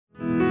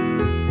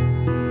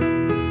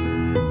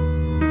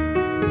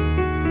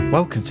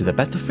Welcome to the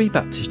Bethel Free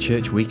Baptist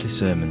Church Weekly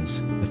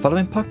Sermons. The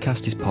following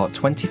podcast is part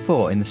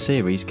 24 in the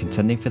series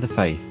Contending for the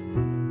Faith.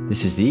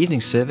 This is the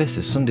evening service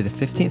of Sunday the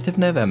 15th of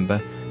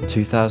November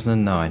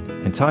 2009,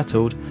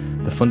 entitled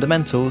The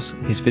Fundamentals,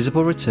 His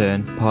Visible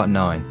Return, Part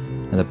 9,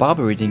 and the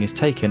Bible reading is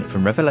taken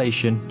from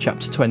Revelation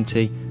chapter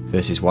 20,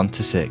 verses 1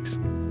 to 6.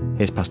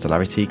 Here's Pastor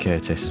Larry T.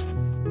 Curtis.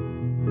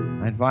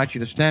 I invite you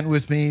to stand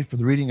with me for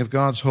the reading of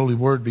God's holy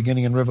word,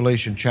 beginning in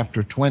Revelation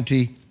chapter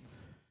 20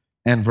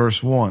 and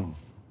verse 1.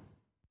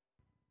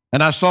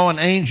 And I saw an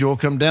angel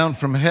come down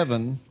from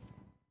heaven,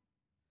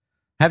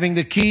 having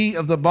the key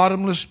of the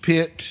bottomless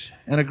pit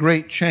and a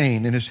great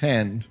chain in his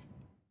hand.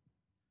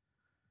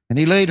 And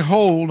he laid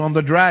hold on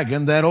the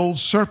dragon, that old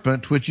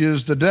serpent, which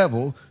is the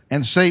devil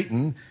and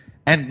Satan,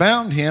 and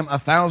bound him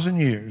 1,000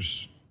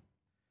 years,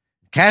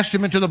 cast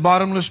him into the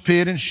bottomless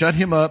pit, and shut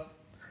him up,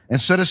 and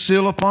set a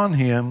seal upon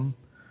him,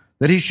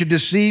 that he should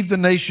deceive the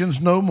nations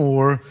no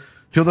more,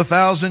 till the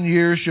 1,000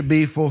 years should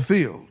be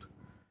fulfilled.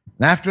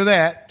 And after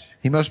that,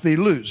 he must be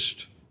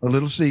loosed a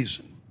little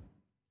season.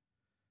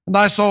 And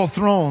I saw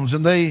thrones,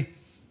 and they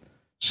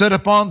sat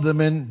upon them,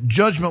 and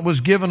judgment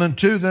was given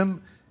unto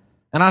them.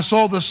 And I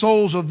saw the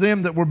souls of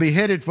them that were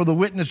beheaded for the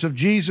witness of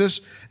Jesus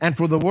and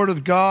for the word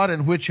of God,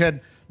 and which had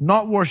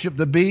not worshipped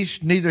the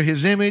beast, neither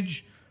his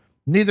image,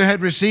 neither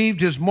had received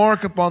his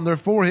mark upon their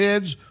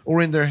foreheads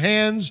or in their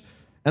hands,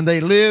 and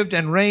they lived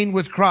and reigned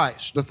with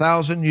Christ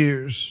 1,000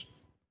 years.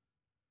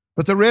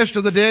 But the rest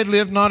of the dead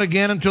lived not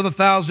again until the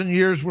 1,000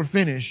 years were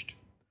finished.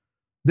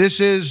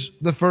 This is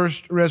the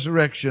first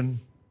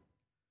resurrection.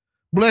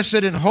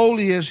 Blessed and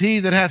holy is he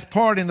that hath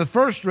part in the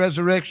first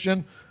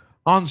resurrection.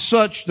 On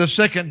such the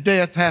second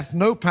death hath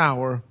no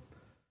power,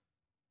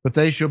 but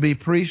they shall be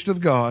priests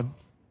of God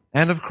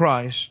and of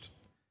Christ,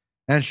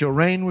 and shall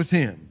reign with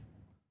him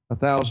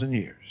 1,000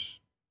 years.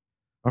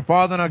 Our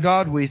Father and our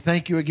God, we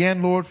thank you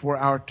again, Lord, for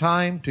our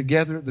time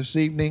together this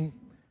evening.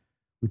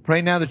 We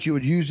pray now that you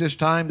would use this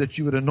time, that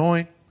you would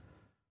anoint,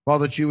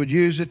 Father, that you would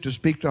use it to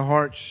speak to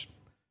hearts,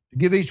 to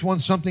give each one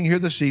something here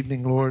this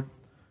evening, Lord.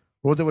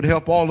 Lord, that would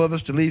help all of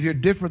us to leave here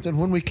different than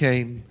when we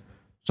came,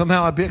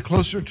 somehow a bit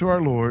closer to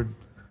our Lord,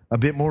 a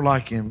bit more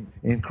like him.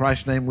 In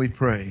Christ's name we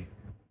pray.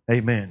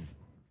 Amen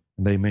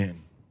and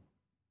amen.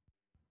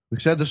 We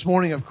said this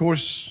morning, of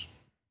course,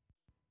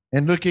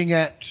 in looking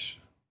at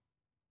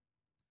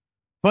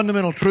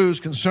fundamental truths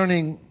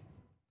concerning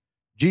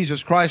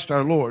Jesus Christ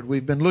our Lord,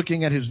 we've been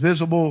looking at his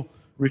visible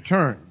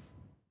return.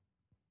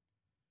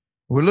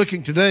 We're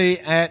looking today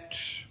at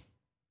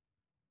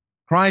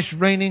Christ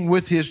reigning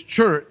with his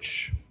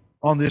church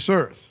on this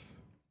earth.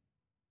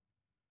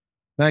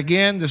 Now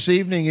again, this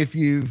evening, if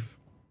you've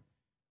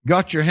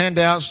got your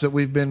handouts that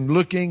we've been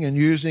looking and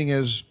using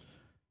as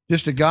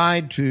just a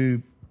guide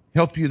to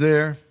help you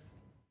there,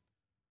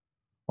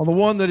 on the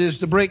one that is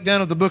the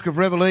breakdown of the book of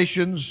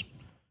Revelations,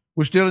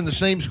 we're still in the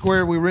same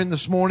square we were in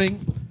this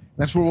morning.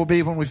 That's where we'll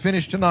be when we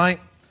finish tonight.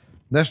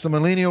 That's the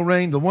millennial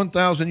reign, the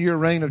 1,000-year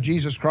reign of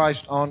Jesus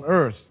Christ on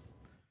earth.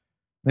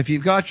 If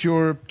you've got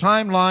your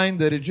timeline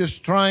that is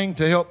just trying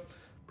to help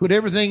put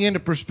everything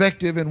into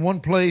perspective in one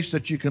place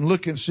that you can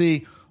look and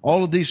see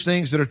all of these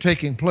things that are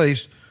taking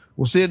place,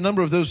 we'll see a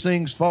number of those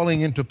things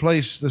falling into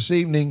place this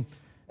evening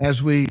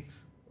as we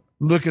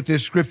look at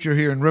this scripture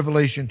here in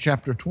Revelation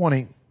chapter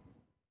 20.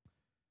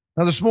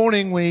 Now this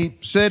morning we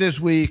said, as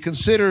we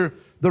consider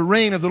the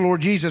reign of the Lord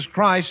Jesus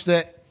Christ,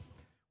 that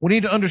we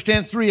need to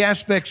understand three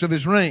aspects of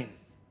his reign,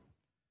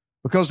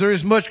 because there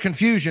is much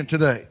confusion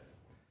today.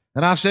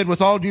 And I said,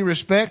 with all due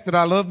respect, that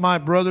I love my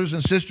brothers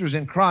and sisters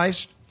in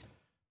Christ,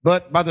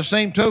 but by the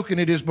same token,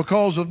 it is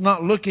because of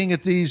not looking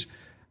at these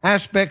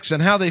aspects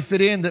and how they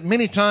fit in that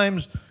many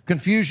times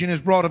confusion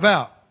is brought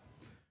about.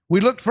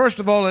 We looked first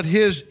of all at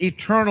his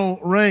eternal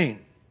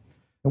reign.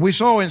 And we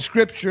saw in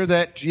Scripture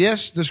that,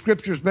 yes, the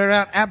Scriptures bear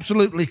out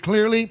absolutely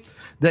clearly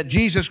that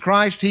Jesus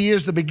Christ, he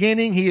is the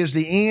beginning, he is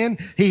the end,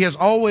 he has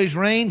always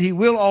reigned, he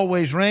will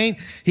always reign.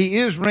 He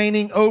is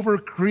reigning over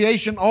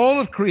creation, all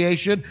of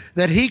creation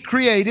that he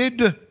created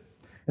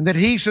and that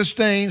he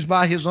sustains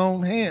by his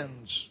own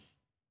hands.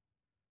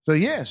 So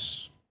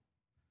yes,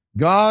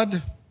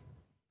 God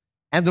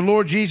and the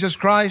Lord Jesus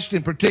Christ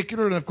in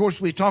particular, and of course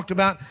we talked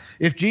about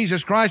if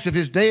Jesus Christ, if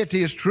his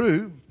deity is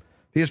true,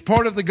 he is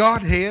part of the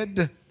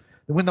Godhead.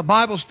 When the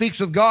Bible speaks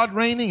of God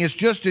reigning, it's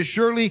just as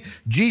surely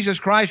Jesus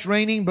Christ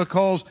reigning,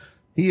 because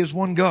he is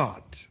one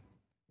God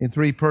in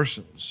three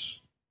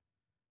persons.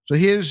 So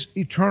his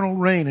eternal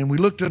reign, and we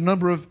looked at a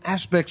number of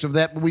aspects of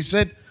that, but we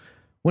said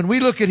when we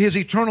look at his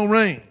eternal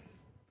reign,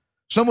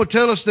 some would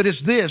tell us that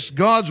it's this: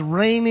 God's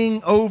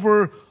reigning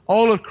over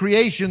all of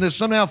creation that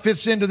somehow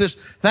fits into this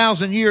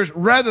 1,000 years,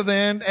 rather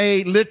than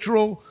a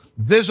literal,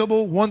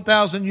 visible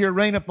 1,000-year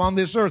reign upon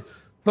this earth.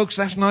 Folks,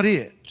 that's not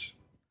it.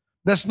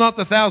 That's not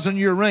the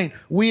 1,000-year reign.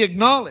 We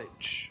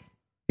acknowledge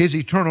his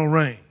eternal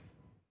reign.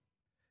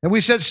 And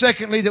we said,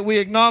 secondly, that we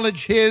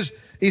acknowledge his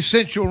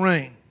essential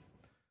reign,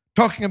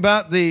 talking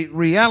about the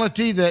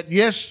reality that,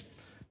 yes,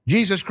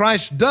 Jesus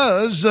Christ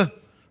does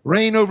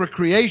reign over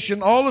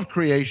creation, all of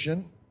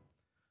creation,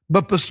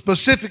 But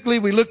specifically,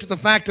 we looked at the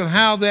fact of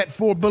how that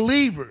for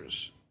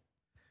believers,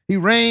 He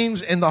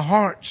reigns in the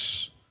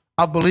hearts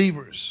of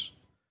believers.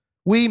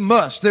 We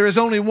must. There is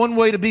only one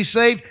way to be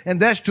saved, and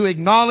that's to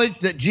acknowledge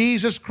that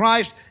Jesus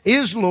Christ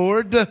is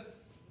Lord.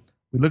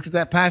 We looked at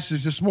that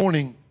passage this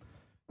morning,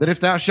 that if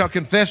thou shalt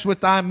confess with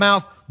thy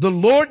mouth the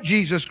Lord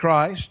Jesus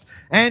Christ,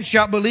 and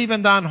shalt believe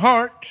in thine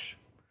heart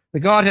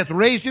that God hath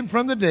raised Him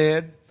from the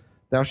dead,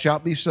 thou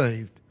shalt be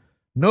saved.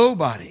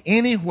 Nobody,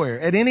 anywhere,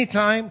 at any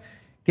time,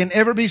 can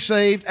ever be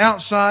saved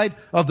outside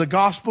of the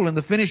gospel and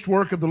the finished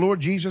work of the Lord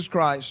Jesus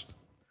Christ.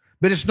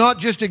 But it's not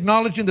just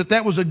acknowledging that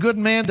that was a good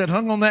man that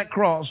hung on that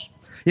cross.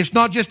 It's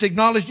not just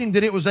acknowledging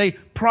that it was a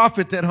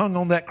prophet that hung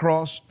on that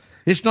cross.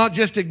 It's not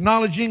just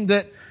acknowledging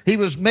that he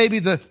was maybe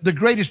the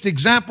greatest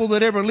example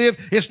that ever lived.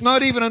 It's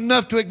not even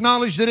enough to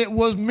acknowledge that it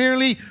was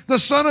merely the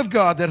Son of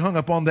God that hung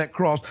upon that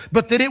cross,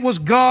 but that it was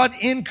God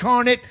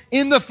incarnate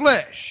in the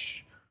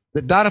flesh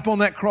that died upon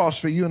that cross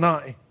for you and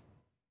I.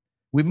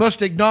 We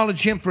must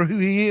acknowledge Him for who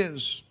He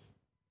is.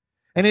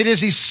 And it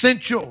is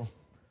essential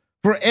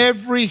for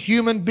every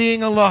human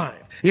being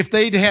alive, if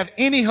they have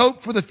any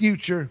hope for the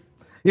future,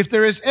 if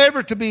there is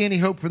ever to be any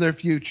hope for their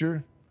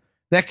future,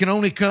 that can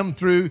only come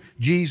through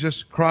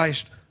Jesus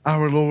Christ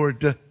our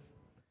Lord.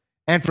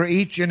 And for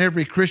each and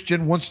every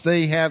Christian, once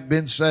they have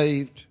been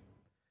saved,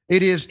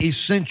 it is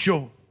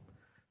essential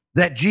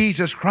that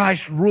Jesus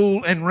Christ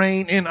rule and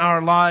reign in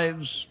our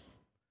lives.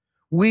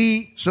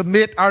 We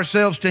submit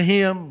ourselves to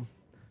Him,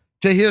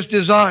 to His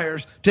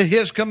desires, to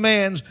His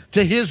commands,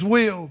 to His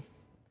will.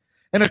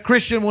 And a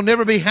Christian will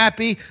never be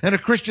happy, and a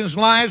Christian's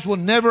lives will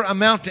never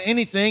amount to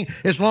anything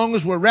as long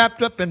as we're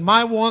wrapped up in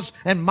my wants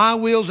and my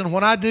wills and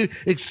what I do,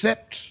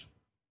 except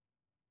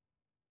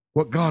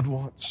what God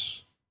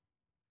wants.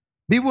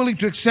 Be willing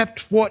to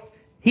accept what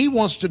He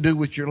wants to do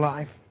with your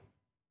life.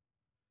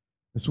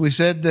 As we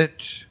said,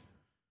 that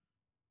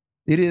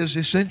it is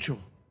essential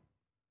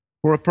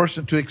for a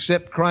person to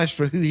accept Christ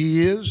for who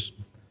He is,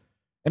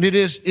 and it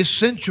is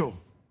essential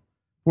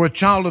for a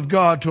child of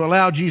God to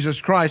allow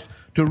Jesus Christ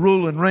to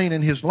rule and reign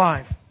in his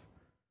life.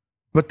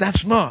 But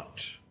that's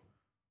not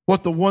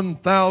what the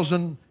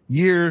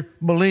 1,000-year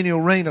millennial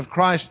reign of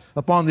Christ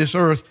upon this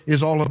earth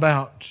is all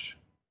about.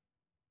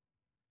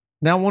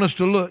 Now I want us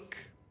to look,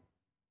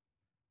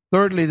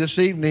 thirdly, this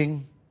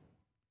evening,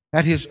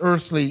 at His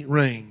earthly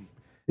reign.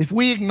 If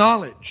we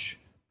acknowledge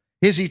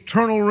His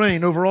eternal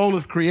reign over all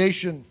of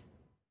creation,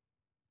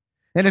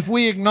 and if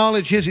we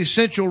acknowledge His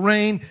essential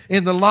reign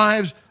in the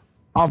lives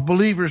of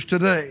believers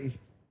today,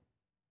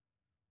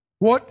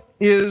 what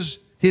is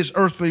His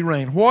earthly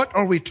reign? What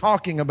are we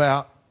talking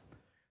about?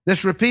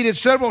 That's repeated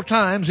several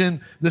times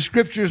in the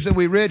scriptures that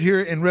we read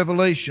here in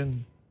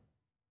Revelation,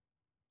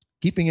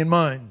 keeping in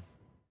mind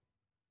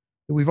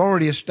that we've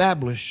already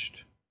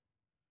established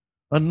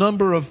a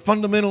number of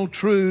fundamental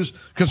truths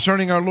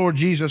concerning our Lord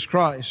Jesus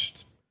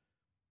Christ,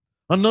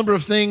 a number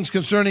of things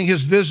concerning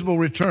His visible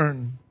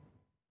return.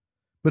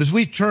 But as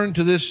we turn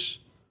to this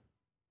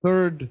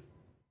third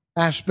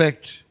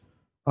aspect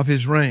of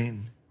His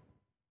reign,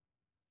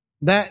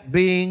 that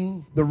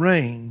being the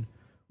reign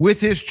with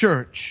His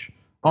church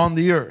on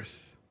the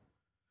earth.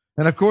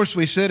 And of course,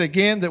 we said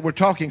again that we're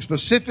talking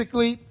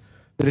specifically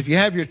that if you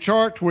have your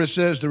chart where it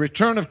says the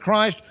return of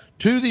Christ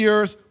to the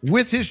earth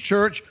with His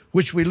church,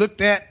 which we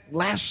looked at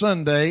last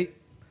Sunday,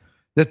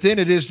 that then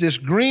it is this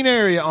green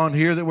area on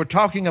here that we're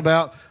talking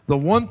about the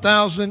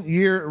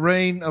 1,000-year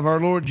reign of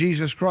our Lord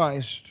Jesus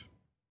Christ.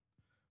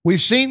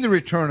 We've seen the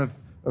return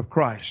of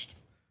Christ.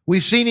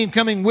 We've seen Him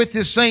coming with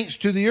His saints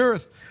to the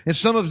earth, and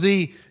some of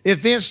the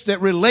events that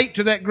relate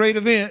to that great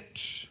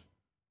event.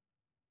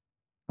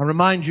 I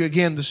remind you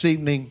again this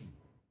evening,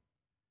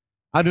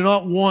 I do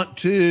not want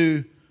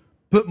to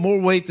put more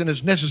weight than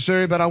is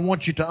necessary, but I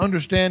want you to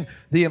understand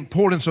the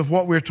importance of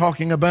what we're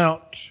talking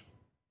about.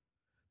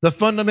 The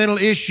fundamental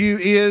issue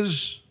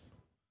is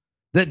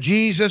that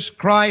Jesus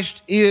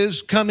Christ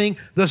is coming,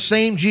 the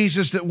same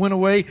Jesus that went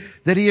away,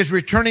 that He is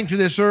returning to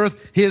this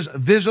earth. His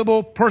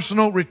visible,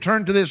 personal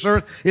return to this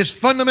earth is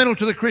fundamental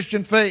to the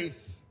Christian faith.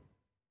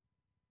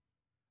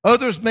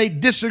 Others may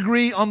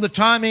disagree on the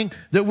timing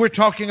that we're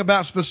talking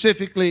about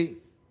specifically.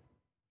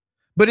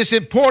 But it's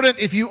important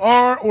if you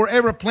are or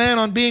ever plan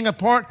on being a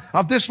part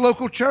of this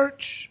local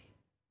church,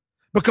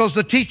 because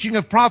the teaching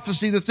of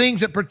prophecy, the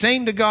things that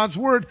pertain to God's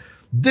Word,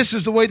 this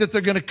is the way that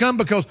they're going to come,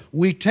 because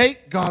we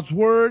take God's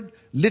Word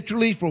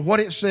literally for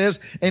what it says.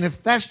 And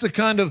if that's the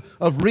kind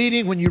of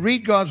reading, when you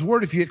read God's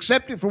Word, if you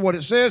accept it for what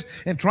it says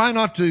and try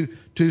not to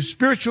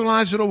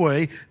spiritualize it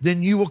away,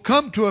 then you will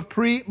come to a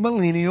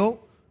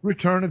pre-millennial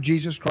return of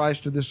Jesus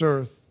Christ to this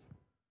earth.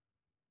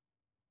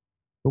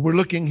 But we're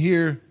looking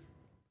here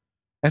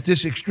at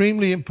this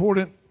extremely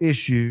important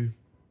issue.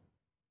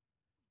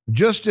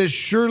 Just as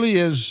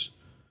surely as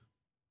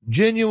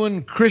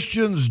genuine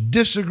Christians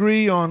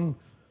disagree on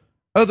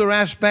other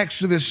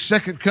aspects of His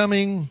second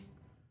coming,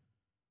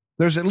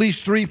 there's at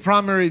least three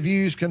primary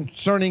views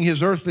concerning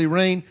His earthly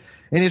reign.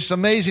 And it's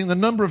amazing the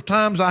number of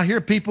times I hear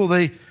people,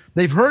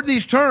 they've heard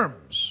these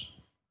terms,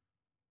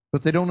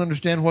 but they don't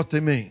understand what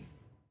they mean.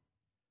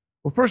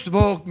 Well, first of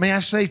all, may I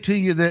say to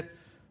you that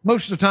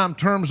most of the time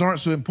terms aren't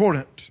so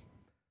important.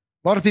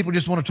 A lot of people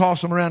just want to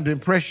toss them around to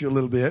impress you a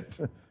little bit.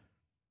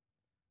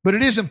 But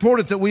it is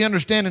important that we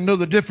understand and know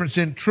the difference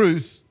in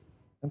truth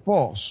and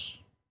false.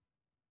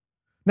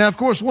 Now, of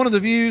course, one of the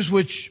views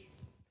which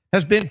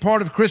has been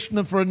part of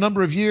Christendom for a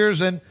number of years,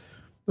 and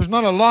there's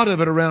not a lot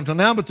of it around till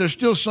now, but there's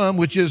still some,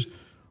 which is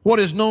what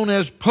is known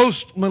as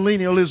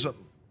postmillennialism.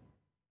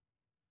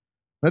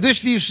 Now,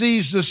 this view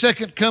sees the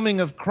second coming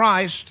of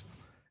Christ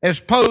as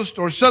post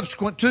or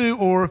subsequent to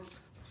or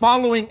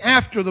following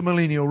after the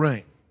millennial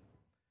reign.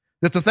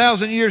 That the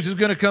 1,000 years is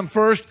going to come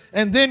first,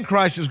 and then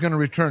Christ is going to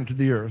return to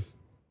the earth.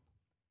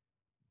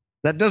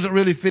 That doesn't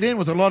really fit in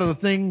with a lot of the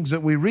things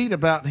that we read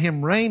about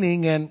Him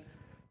reigning and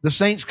the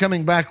saints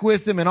coming back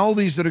with Him and all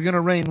these that are going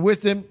to reign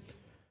with Him.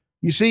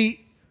 You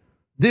see,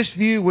 this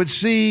view would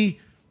see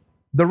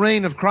the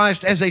reign of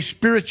Christ as a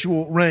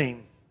spiritual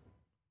reign,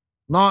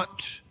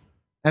 not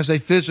as a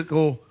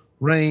physical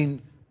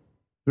reign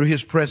through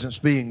His presence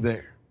being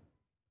there.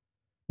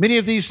 Many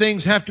of these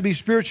things have to be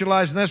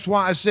spiritualized, and that's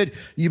why I said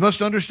you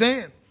must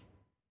understand.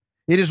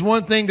 It is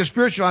one thing to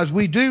spiritualize.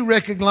 We do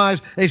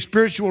recognize a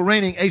spiritual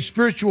reigning, a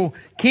spiritual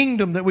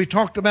kingdom that we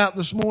talked about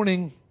this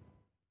morning.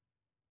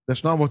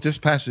 That's not what this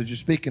passage is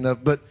speaking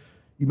of, but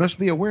you must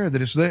be aware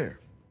that it's there.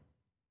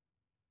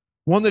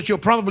 One that you'll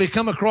probably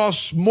come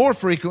across more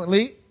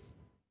frequently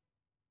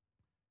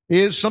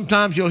is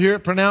sometimes you'll hear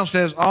it pronounced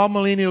as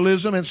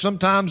amillennialism and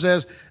sometimes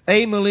as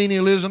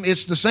amillennialism.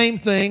 It's the same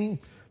thing,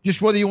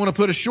 just whether you want to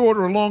put a short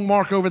or a long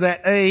mark over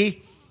that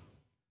A.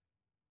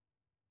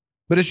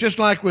 But it's just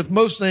like with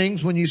most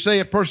things, when you say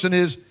a person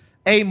is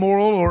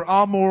amoral or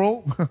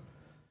amoral,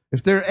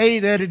 if they're A,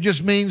 that it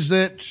just means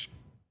that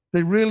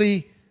they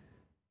really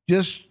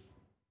just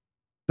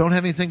don't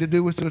have anything to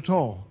do with it at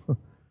all.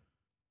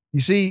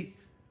 You see,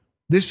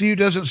 this view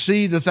doesn't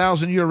see the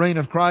 1,000-year reign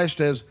of Christ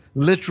as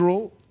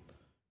literal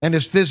and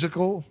as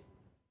physical,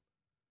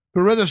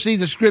 but rather see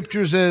the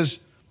Scriptures as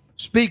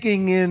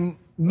speaking in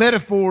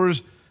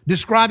metaphors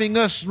describing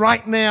us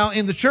right now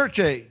in the church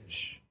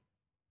age.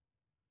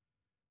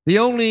 The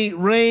only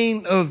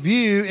reign of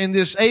view in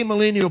this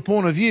amillennial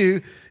point of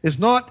view is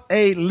not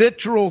a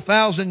literal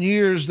 1,000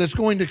 years that's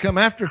going to come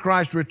after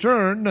Christ's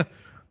return,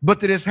 but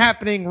that is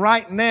happening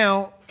right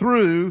now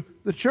through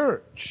the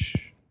church,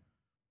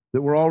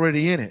 that we're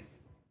already in it.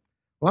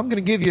 Well, I'm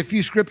going to give you a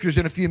few scriptures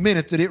in a few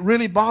minutes that it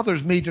really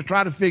bothers me to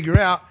try to figure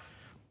out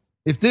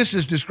if this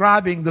is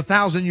describing the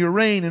 1,000-year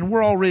reign and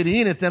we're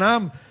already in it, then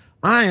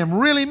I am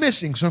really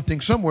missing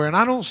something somewhere. And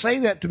I don't say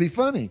that to be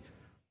funny.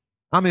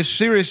 I'm as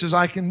serious as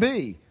I can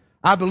be.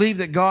 I believe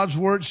that God's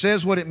Word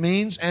says what it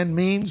means and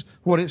means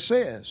what it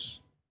says.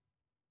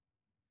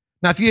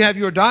 Now, if you have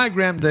your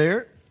diagram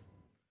there,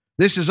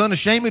 this is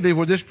unashamedly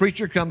where this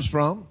preacher comes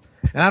from.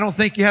 And I don't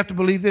think you have to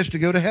believe this to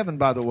go to heaven,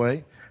 by the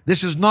way.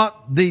 This is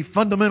not the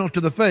fundamental to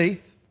the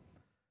faith,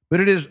 but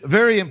it is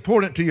very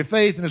important to your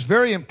faith, and it's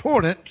very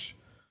important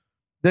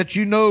that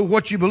you know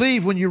what you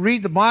believe when you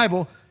read the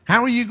Bible.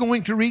 How are you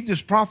going to read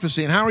this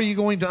prophecy, and how are you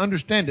going to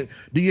understand it?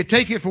 Do you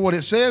take it for what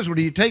it says, or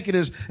do you take it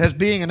as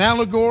being an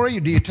allegory, or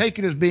do you take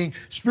it as being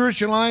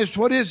spiritualized?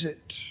 What is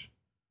it?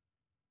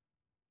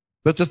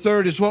 But the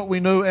third is what we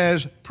know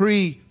as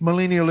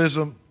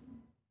premillennialism.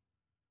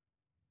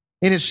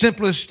 In its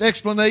simplest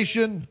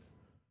explanation,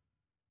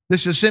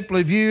 this is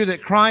simply a view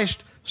that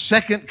Christ's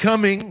second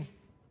coming,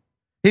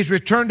 His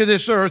return to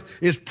this earth,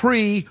 is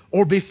pre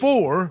or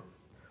before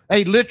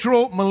a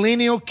literal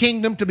millennial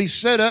kingdom to be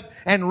set up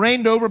and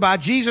reigned over by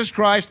Jesus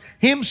Christ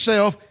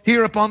Himself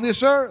here upon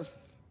this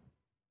earth.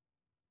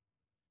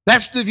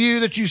 That's the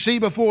view that you see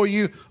before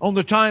you on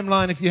the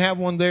timeline if you have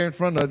one there in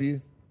front of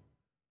you.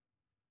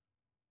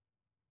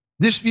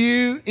 This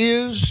view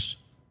is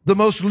the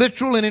most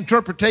literal in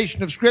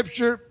interpretation of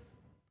Scripture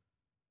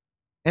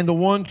and the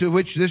one to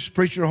which this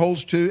preacher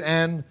holds to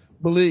and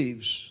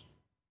believes.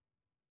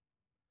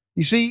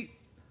 You see,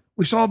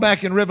 we saw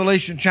back in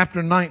Revelation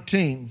chapter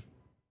 19,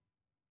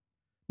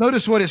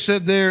 notice what it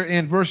said there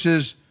in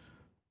verses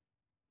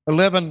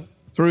 11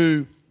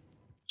 through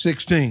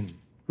 16.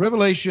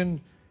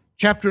 Revelation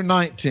chapter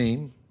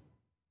 19,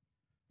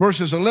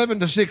 verses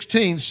 11 to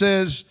 16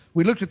 says,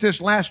 we looked at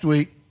this last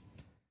week,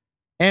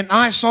 and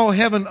I saw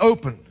heaven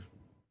opened,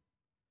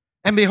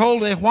 and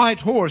behold, a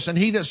white horse, and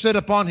he that sat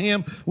upon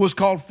him was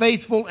called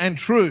Faithful and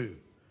True.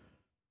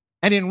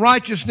 And in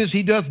righteousness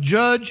he doth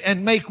judge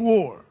and make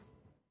war.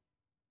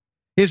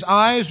 His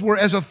eyes were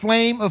as a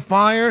flame of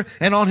fire,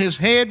 and on his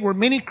head were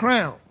many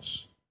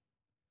crowns.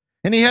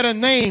 And he had a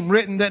name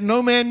written that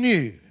no man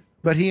knew,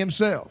 but he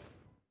himself.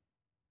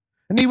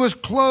 And he was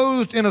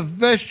clothed in a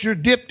vesture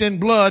dipped in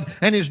blood,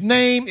 and his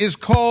name is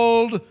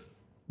called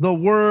the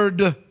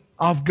Word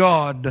of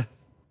God.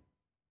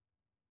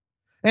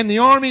 And the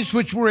armies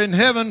which were in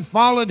heaven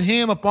followed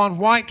him upon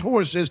white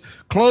horses,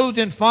 clothed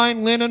in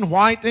fine linen,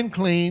 white and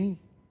clean.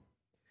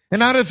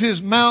 And out of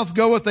his mouth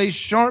goeth a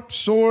sharp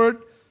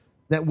sword,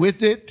 that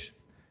with it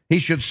he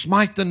should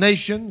smite the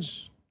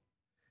nations.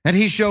 And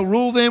he shall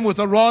rule them with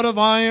a rod of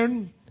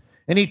iron.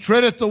 and he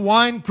treadeth the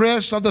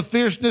winepress of the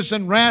fierceness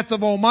and wrath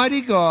of Almighty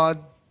God.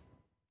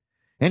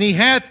 And he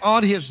hath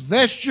on his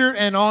vesture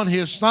and on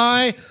his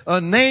thigh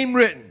a name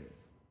written,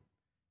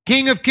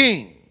 King of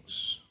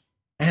Kings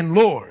and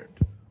Lord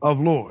of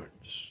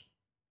Lords.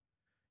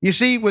 You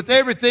see, with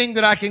everything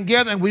that I can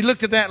gather, and we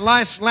looked at that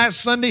last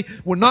Sunday,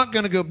 we're not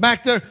going to go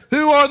back there.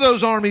 Who are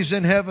those armies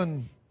in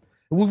heaven?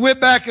 We went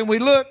back and we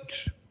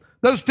looked.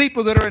 Those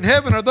people that are in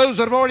heaven are those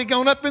that have already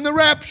gone up in the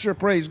rapture,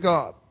 praise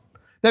God.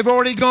 They've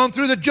already gone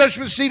through the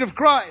judgment seat of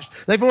Christ.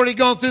 They've already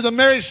gone through the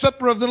marriage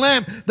supper of the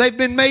Lamb. They've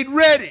been made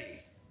ready,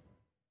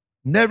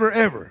 never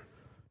ever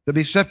to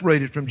be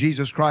separated from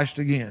Jesus Christ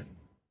again.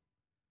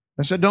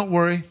 I said, don't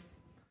worry.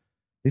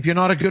 If you're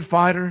not a good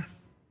fighter,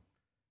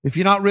 if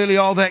you're not really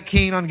all that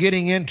keen on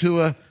getting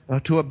into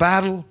a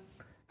battle,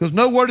 because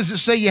nowhere does it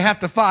say you have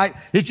to fight.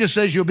 It just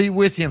says you'll be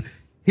with Him.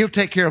 He'll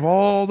take care of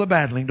all the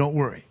battling. Don't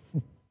worry.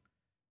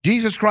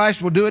 Jesus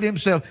Christ will do it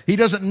Himself. He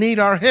doesn't need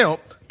our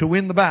help to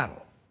win the battle,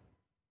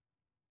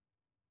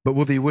 but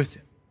we'll be with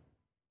Him.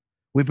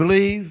 We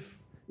believe,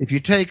 if you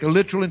take a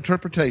literal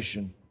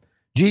interpretation,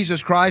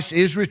 Jesus Christ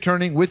is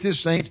returning with His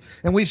saints,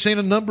 and we've seen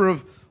a number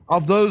of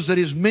those that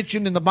is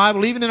mentioned in the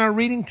Bible, even in our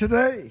reading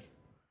today,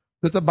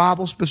 that the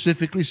Bible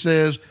specifically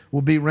says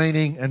will be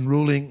reigning and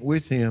ruling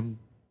with Him.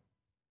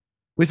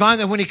 We find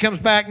that when He comes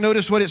back,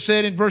 notice what it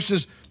said in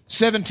verses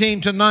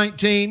 17 to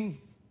 19.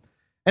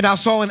 And I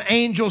saw an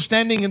angel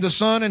standing in the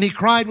sun, and he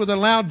cried with a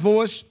loud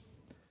voice,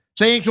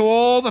 saying to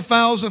all the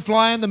fowls that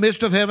fly in the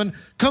midst of heaven,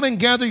 come and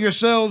gather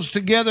yourselves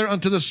together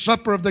unto the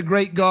supper of the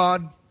great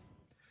God.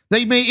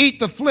 They may eat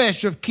the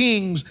flesh of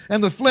kings,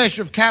 and the flesh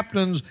of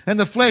captains, and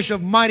the flesh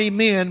of mighty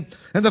men,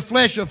 and the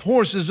flesh of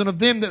horses, and of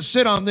them that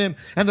sit on them,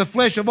 and the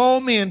flesh of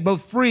all men,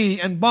 both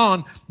free and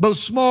bond, both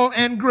small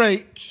and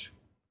great.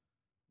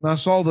 And I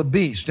saw the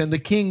beast and the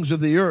kings of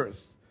the earth,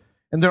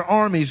 and their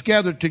armies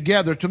gathered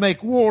together to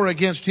make war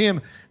against him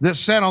that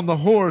sat on the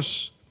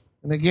horse,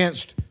 and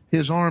against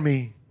his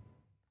army.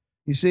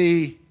 You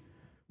see,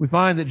 we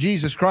find that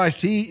Jesus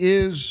Christ, He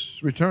is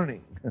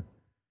returning.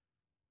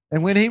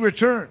 And when He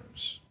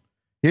returns,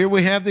 here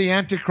we have the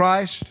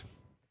Antichrist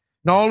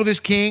and all of his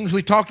kings.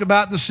 We talked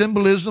about the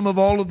symbolism of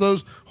all of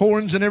those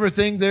horns and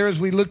everything there as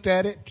we looked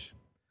at it.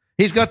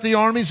 He's got the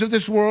armies of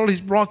this world.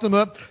 He's brought them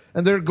up,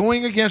 and they're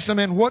going against them.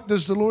 And what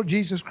does the Lord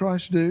Jesus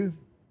Christ do?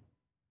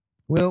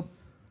 Well,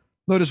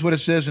 notice what it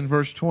says in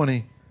verse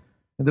 20.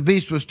 And the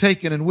beast was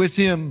taken, and with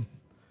him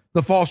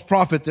the false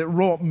prophet that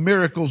wrought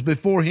miracles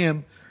before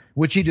him,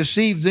 which he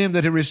deceived them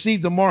that had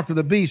received the mark of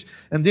the beast,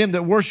 and them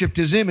that worshipped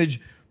his image.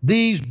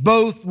 These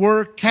both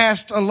were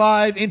cast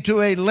alive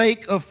into a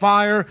lake of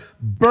fire,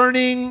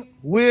 burning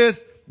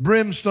with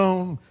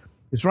brimstone.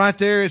 It's right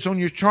there. It's on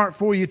your chart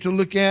for you to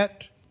look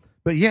at.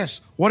 But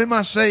yes, what am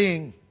I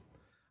saying?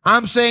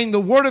 I'm saying the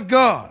Word of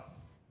God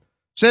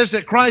says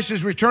that Christ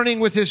is returning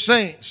with His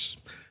saints.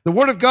 The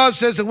Word of God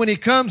says that when He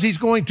comes, He's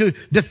going to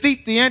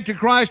defeat the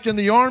Antichrist and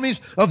the armies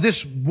of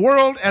this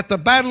world at the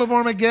Battle of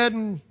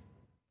Armageddon.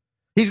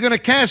 He's going to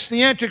cast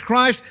the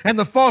Antichrist and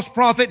the false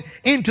prophet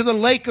into the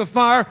lake of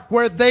fire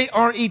where they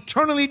are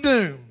eternally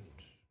doomed.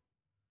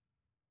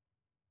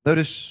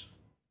 Notice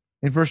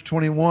in verse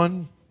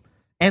 21,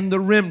 and the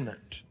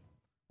remnant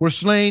were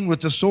slain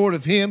with the sword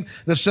of him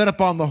that sat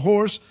upon the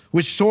horse,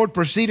 which sword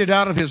proceeded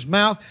out of his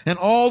mouth, and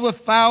all the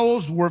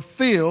fowls were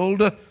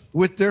filled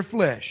with their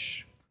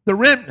flesh. The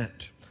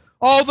remnant,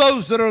 all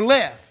those that are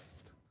left,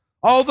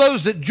 all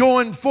those that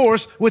join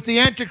force with the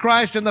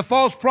Antichrist and the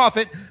false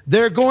prophet,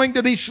 they're going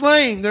to be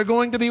slain. They're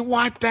going to be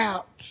wiped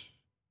out.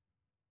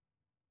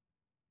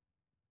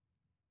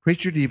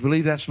 Preacher, do you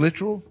believe that's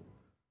literal?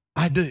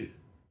 I do.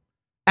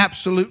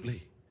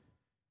 Absolutely.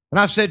 And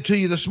I said to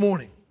you this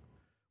morning,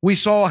 we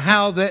saw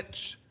how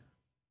that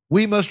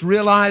we must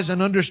realize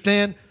and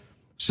understand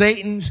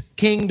Satan's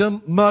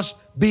kingdom must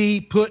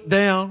be put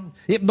down.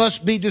 It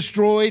must be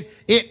destroyed.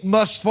 It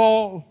must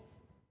fall.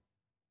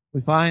 We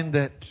find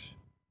that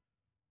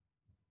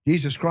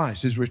Jesus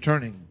Christ is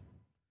returning,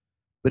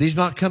 but He's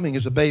not coming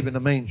as a babe in a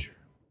manger.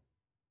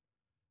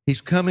 He's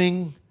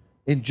coming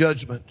in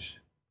judgment.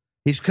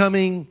 He's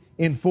coming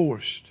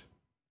enforced.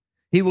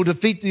 He will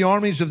defeat the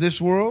armies of this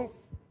world.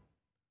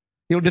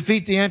 He'll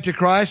defeat the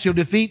Antichrist. He'll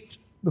defeat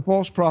the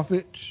false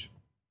prophet.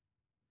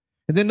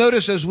 And then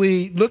notice as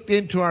we looked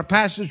into our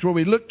passage where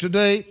we looked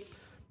today,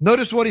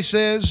 notice what he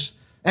says,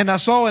 and I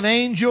saw an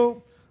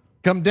angel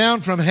come down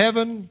from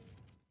heaven,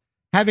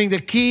 having the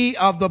key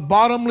of the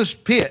bottomless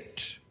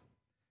pit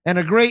and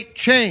a great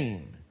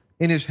chain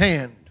in his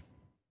hand.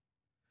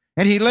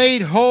 And he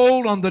laid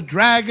hold on the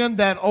dragon,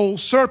 that old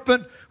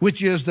serpent,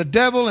 which is the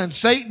devil and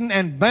Satan,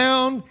 and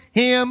bound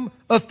him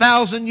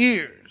 1,000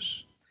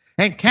 years,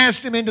 and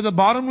cast him into the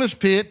bottomless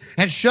pit,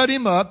 and shut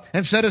him up,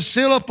 and set a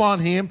seal upon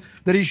him,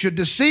 that he should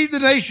deceive the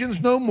nations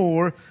no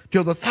more,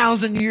 till the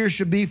 1,000 years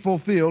should be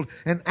fulfilled.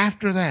 And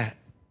after that,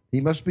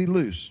 he must be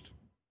loosed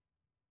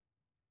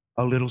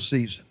a little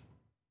season.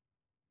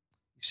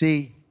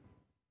 See,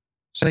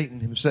 Satan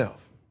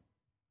himself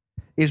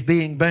is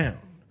being bound.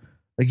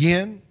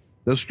 Again,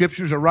 those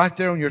scriptures are right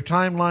there on your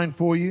timeline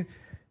for you.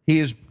 He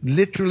is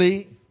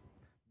literally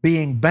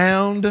being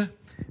bound,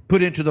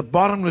 put into the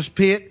bottomless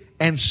pit,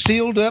 and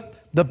sealed up,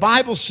 the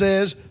Bible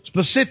says,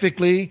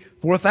 specifically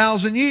for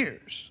 1,000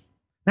 years.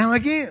 Now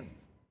again,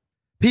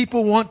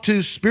 people want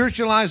to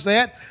spiritualize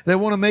that. They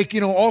want to make,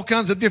 all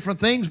kinds of different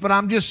things, but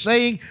I'm just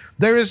saying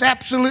there is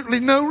absolutely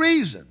no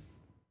reason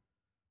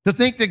to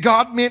think that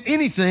God meant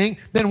anything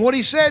than what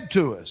He said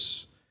to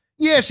us.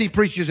 Yes, He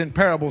preaches in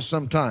parables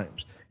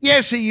sometimes.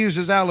 Yes, He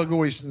uses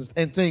allegories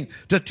and things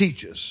to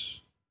teach us.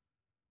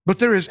 But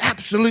there is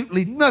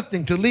absolutely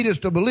nothing to lead us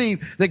to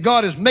believe that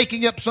God is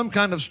making up some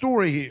kind of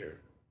story here.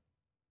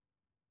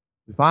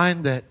 We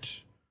find that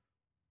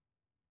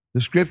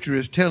the Scripture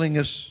is telling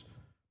us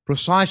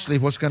precisely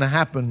what's going to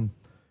happen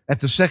at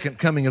the second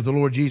coming of the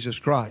Lord Jesus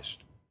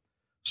Christ.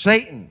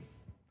 Satan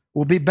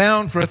will be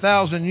bound for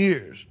 1,000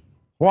 years.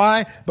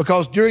 Why?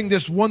 Because during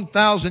this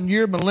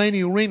 1,000-year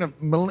millennial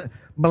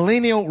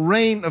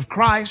reign of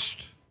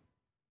Christ,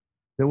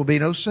 there will be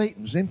no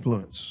Satan's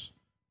influence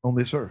on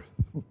this earth.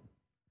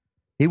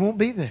 He won't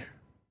be there.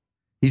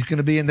 He's going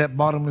to be in that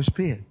bottomless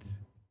pit.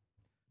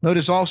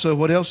 Notice also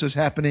what else is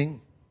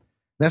happening.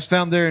 That's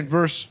found there in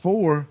verse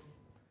 4.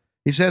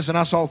 He says, "And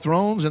I saw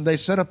thrones, and they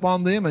sat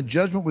upon them, and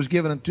judgment was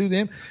given unto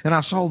them. And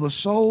I saw the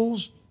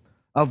souls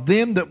of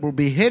them that were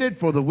beheaded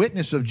for the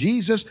witness of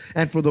Jesus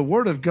and for the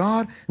word of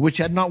God, which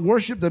had not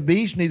worshipped the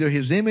beast, neither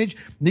his image,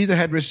 neither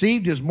had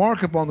received his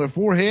mark upon their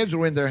foreheads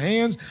or in their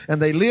hands.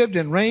 And they lived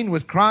and reigned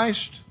with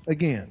Christ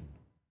again."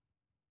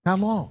 How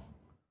long?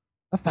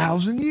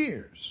 1,000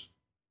 years.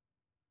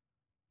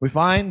 We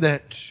find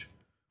that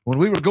when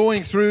we were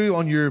going through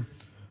on your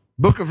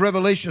Book of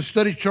Revelation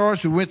study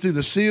charts, we went through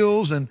the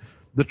seals and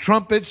the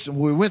trumpets, and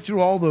we went through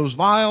all those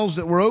vials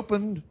that were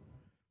opened,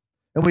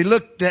 and we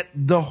looked at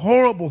the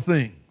horrible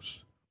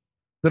things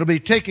that will be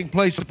taking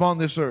place upon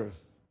this earth.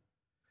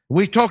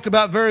 We talked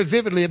about very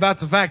vividly about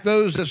the fact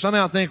those that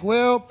somehow think,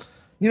 well,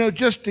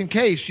 just in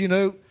case,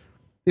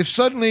 if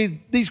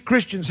suddenly these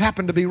Christians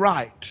happen to be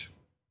right,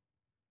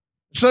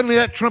 suddenly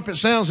that trumpet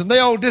sounds and they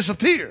all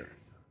disappear.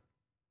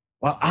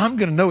 Well, I'm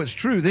going to know it's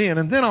true then,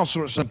 and then I'll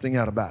sort something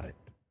out about it.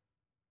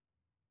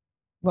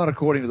 Not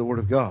according to the Word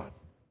of God.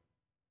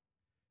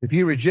 If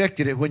you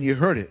rejected it when you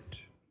heard it,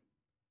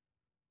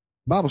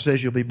 the Bible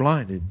says you'll be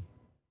blinded,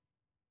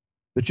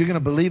 that you're going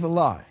to believe a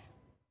lie,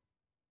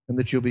 and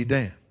that you'll be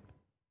damned.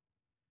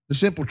 The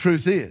simple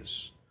truth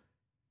is,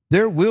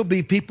 there will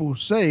be people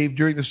saved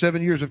during the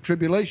 7 years of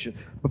tribulation.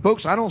 But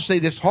folks, I don't say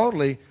this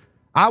haughtily.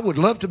 I would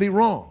love to be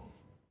wrong.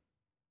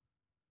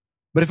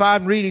 But if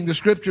I'm reading the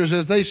Scriptures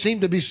as they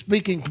seem to be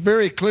speaking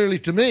very clearly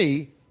to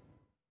me,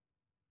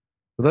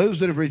 for those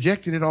that have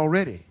rejected it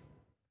already,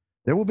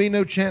 there will be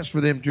no chance for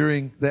them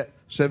during that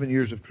 7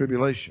 years of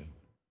tribulation.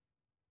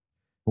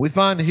 We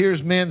find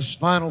here's man's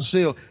final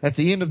seal at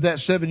the end of that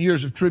 7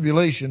 years of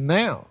tribulation.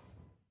 Now,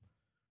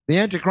 the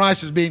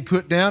Antichrist is being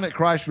put down at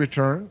Christ's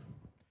return.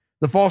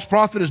 The false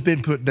prophet has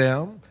been put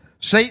down.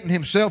 Satan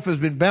himself has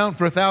been bound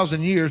for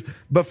 1,000 years.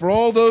 But for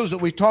all those that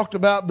we talked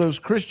about, those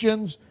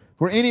Christians,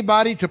 for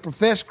anybody to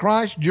profess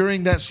Christ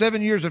during that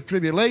 7 years of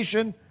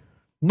tribulation,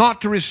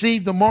 not to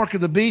receive the mark of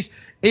the beast,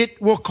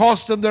 it will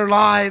cost them their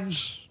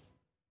lives.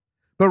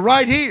 But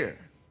right here,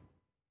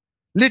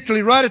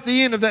 literally right at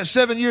the end of that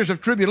 7 years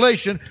of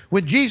tribulation,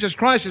 when Jesus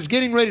Christ is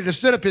getting ready to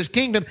set up His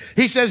kingdom,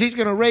 He says He's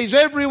going to raise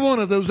every one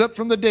of those up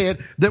from the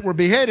dead that were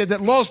beheaded,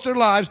 that lost their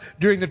lives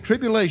during the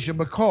tribulation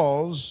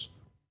because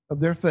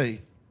of their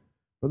faith.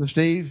 Brother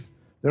Steve,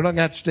 they're not going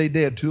to have to stay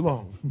dead too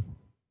long.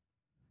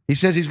 He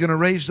says He's going to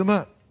raise them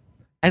up,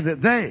 and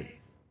that they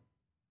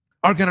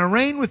are going to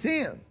reign with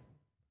Him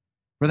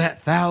for that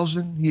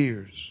 1,000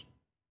 years.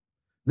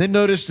 Then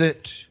notice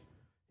that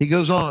he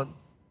goes on.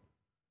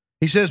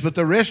 He says, "But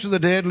the rest of the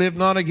dead lived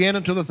not again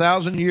until the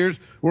 1,000 years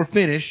were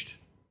finished."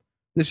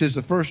 This is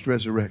the first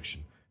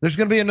resurrection. There's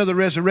going to be another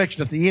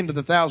resurrection at the end of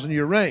the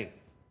 1,000-year reign.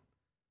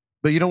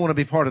 But you don't want to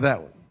be part of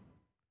that one,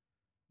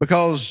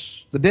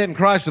 because the dead in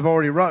Christ have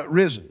already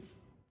risen.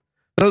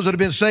 Those that have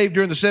been saved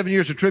during the 7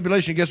 years of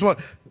tribulation, guess what?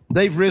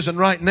 They've risen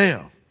right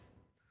now.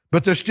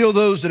 But there's still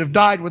those that have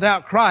died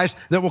without Christ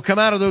that will come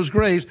out of those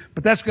graves,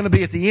 but that's going to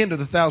be at the end of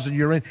the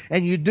 1,000-year reign,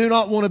 and you do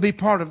not want to be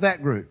part of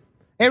that group.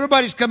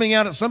 Everybody's coming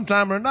out at some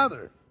time or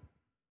another,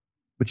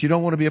 but you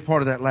don't want to be a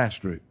part of that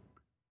last group.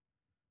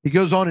 He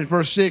goes on in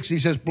verse 6, he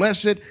says,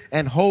 "Blessed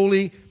and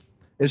holy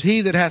is he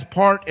that hath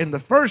part in the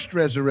first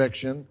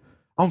resurrection.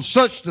 On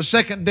such the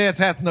second death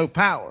hath no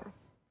power.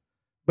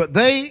 But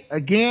they,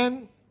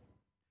 again,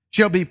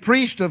 shall be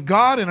priests of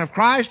God and of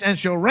Christ, and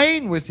shall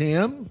reign with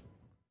Him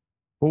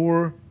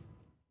for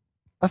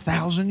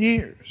 1,000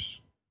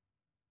 years."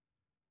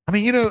 I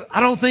mean,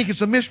 I don't think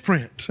it's a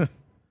misprint.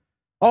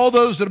 All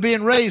those that are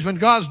being raised, when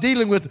God's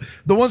dealing with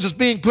the ones that's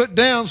being put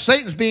down,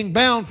 Satan's being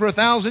bound for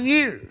 1,000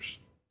 years.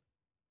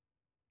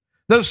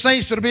 Those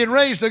saints that are being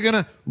raised, they're going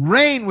to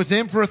reign with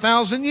Him for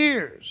 1,000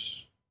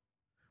 years.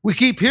 We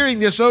keep hearing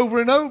this over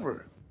and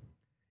over.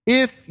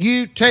 If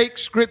you take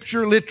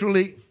Scripture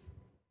literally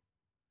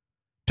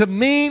to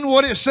mean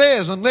what it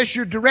says, unless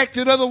you're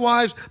directed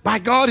otherwise by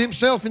God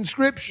Himself in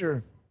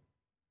Scripture,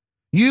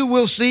 You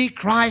will see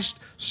Christ's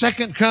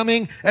second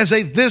coming as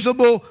a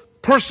visible,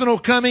 personal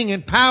coming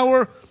in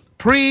power,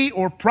 pre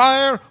or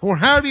prior, or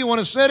however you want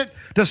to set it,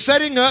 to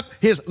setting up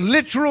His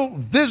literal,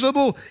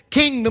 visible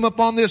kingdom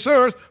upon this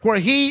earth where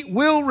He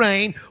will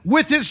reign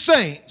with His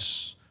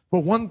saints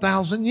for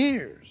 1,000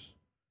 years.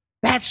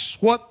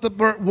 That's what the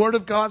Word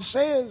of God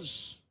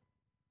says.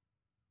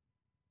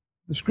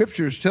 The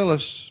Scriptures tell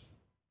us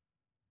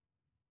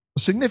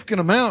a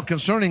significant amount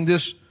concerning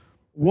this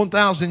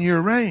 1,000-year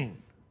reign.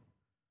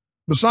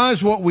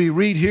 Besides what we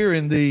read here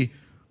in the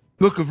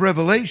book of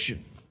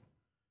Revelation.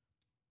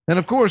 And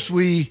of course,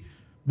 we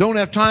don't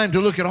have time to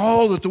look at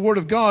all that the Word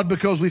of God,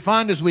 because we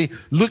find as we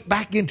look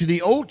back into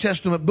the Old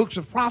Testament books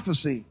of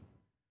prophecy,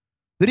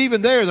 that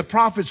even there the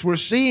prophets were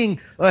seeing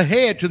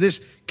ahead to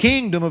this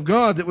kingdom of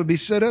God that would be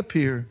set up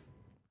here.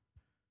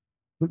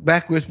 Look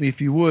back with me,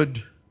 if you would,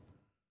 to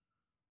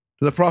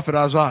the prophet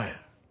Isaiah.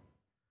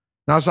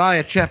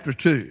 Isaiah chapter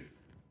 2.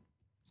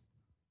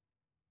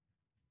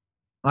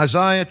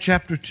 Isaiah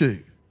chapter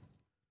 2.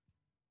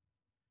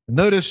 And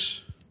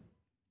notice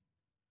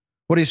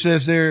what he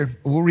says there.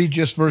 We'll read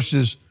just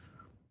verses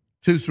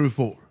 2 through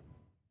 4.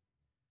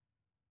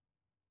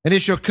 And it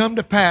shall come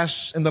to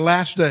pass in the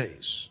last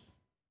days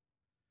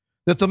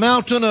that the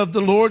mountain of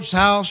the Lord's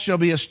house shall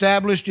be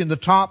established in the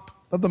top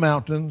of the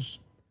mountains,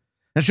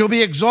 and shall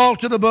be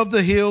exalted above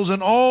the hills,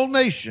 and all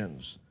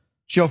nations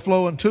shall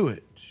flow unto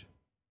it.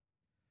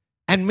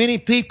 And many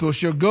people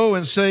shall go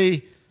and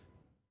say,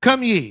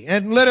 Come ye,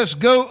 and let us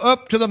go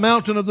up to the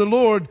mountain of the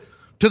Lord,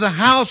 to the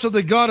house of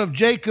the God of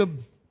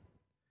Jacob.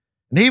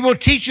 And He will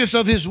teach us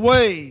of His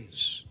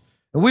ways,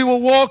 and we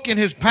will walk in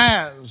His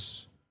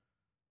paths.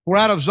 For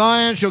out of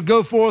Zion shall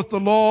go forth the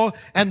law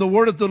and the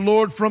word of the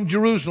Lord from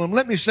Jerusalem.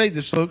 Let me say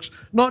this, folks,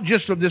 not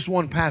just from this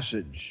one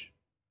passage,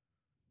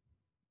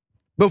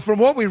 but from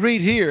what we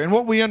read here and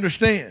what we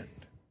understand.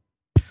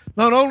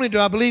 Not only do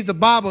I believe the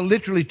Bible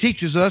literally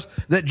teaches us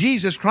that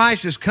Jesus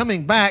Christ is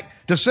coming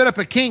back to set up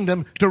a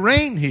kingdom to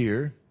reign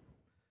here,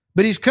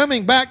 but He's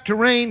coming back to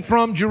reign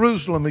from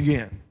Jerusalem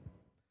again.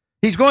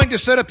 He's going to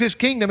set up His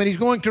kingdom, and He's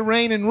going to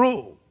reign and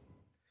rule.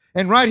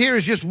 And right here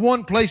is just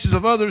one places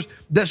of others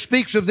that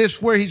speaks of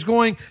this, where He's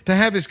going to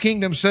have His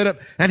kingdom set up.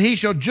 And He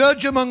shall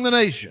judge among the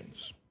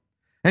nations,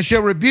 and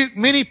shall rebuke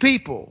many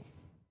people.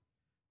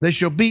 They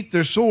shall beat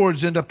their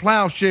swords into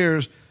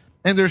plowshares,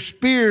 and their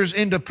spears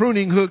into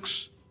pruning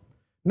hooks.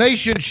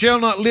 Nation shall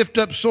not lift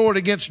up sword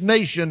against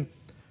nation,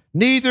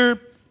 neither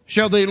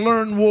shall they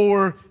learn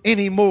war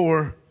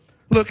anymore.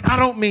 Look, I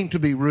don't mean to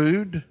be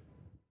rude,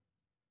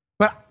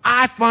 but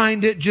I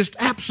find it just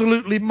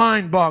absolutely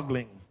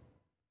mind-boggling.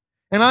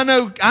 And I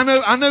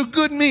know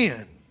good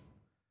men,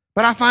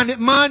 but I find it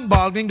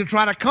mind-boggling to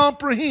try to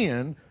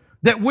comprehend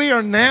that we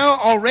are now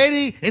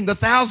already in the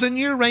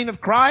 1,000-year reign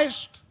of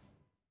Christ.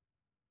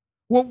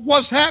 Well,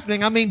 what's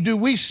happening? I mean, do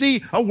we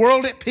see a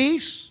world at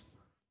peace?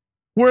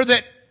 Where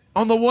that,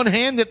 on the one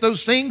hand, that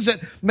those things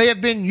that may have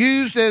been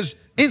used as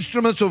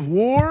instruments of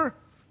war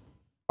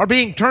are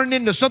being turned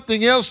into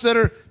something else that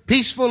are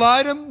peaceful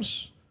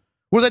items?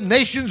 Where that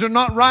nations are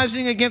not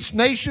rising against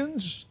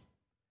nations?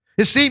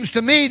 It seems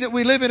to me that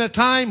we live in a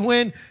time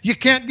when you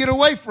can't get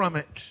away from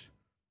it.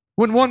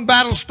 When one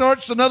battle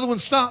starts, another one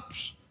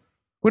stops.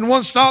 When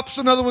one stops,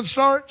 another one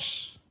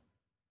starts.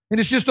 And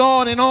it's just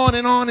on and on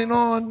and on and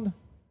on.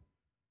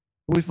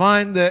 We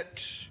find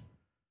that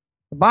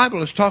the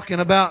Bible is talking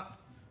about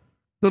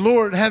the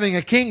Lord having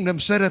a kingdom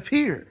set up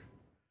here.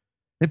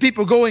 And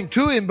people going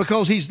to Him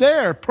because He's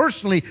there,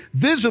 personally,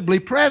 visibly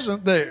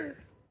present there.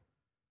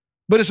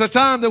 But it's a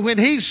time that when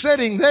He's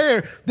sitting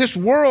there, this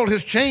world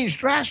has changed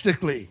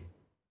drastically.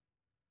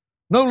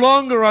 No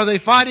longer are they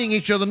fighting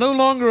each other. No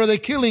longer are they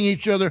killing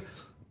each other.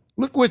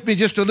 Look with me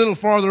just a little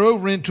farther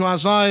over into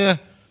Isaiah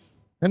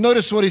and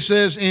notice what he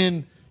says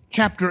in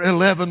chapter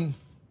 11.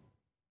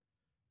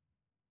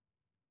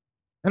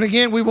 And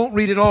again, we won't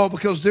read it all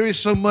because there is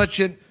so much.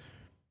 And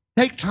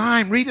take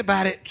time, read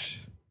about it.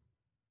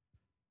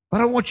 But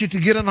I want you to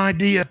get an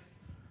idea.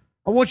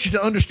 I want you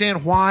to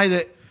understand why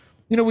that,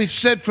 we've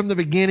said from the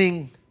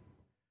beginning,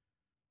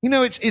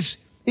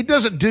 it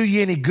doesn't do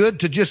you any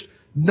good to just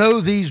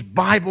know these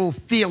Bible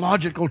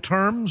theological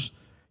terms.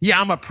 Yeah,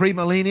 I'm a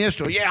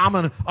premillennialist, or yeah, I'm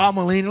an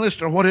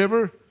amillennialist, or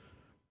whatever.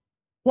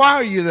 Why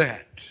are you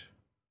that?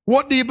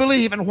 What do you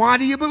believe, and why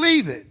do you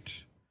believe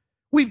it?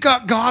 We've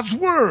got God's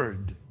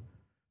Word.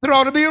 There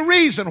ought to be a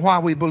reason why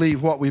we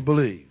believe what we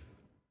believe.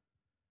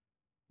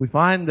 We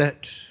find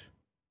that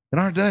in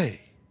our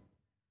day,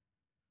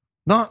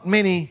 not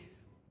many,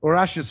 or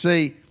I should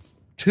say,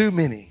 too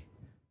many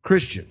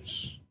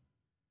Christians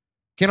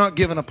cannot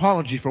give an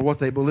apology for what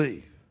they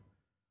believe.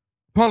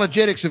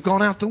 Apologetics have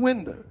gone out the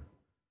window.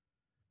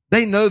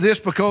 They know this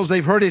because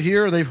they've heard it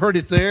here or they've heard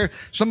it there.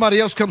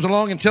 Somebody else comes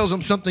along and tells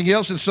them something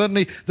else, and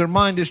suddenly their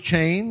mind is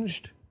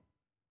changed.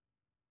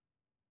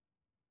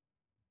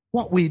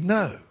 What we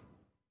know,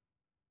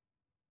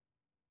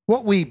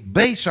 what we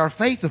base our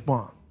faith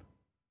upon,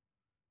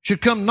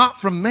 should come not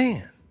from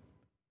man,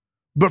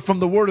 but from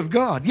the Word of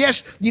God.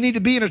 Yes, you need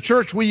to be in a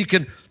church where you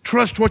can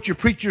trust what your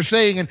preacher's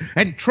saying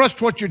and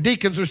trust what your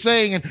deacons are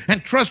saying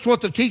and trust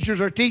what the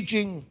teachers are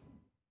teaching.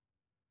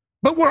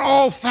 But we're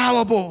all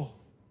fallible.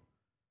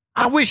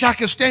 I wish I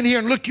could stand here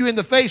and look you in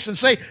the face and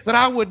say that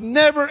I would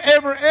never,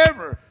 ever,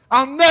 ever,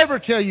 I'll never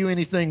tell you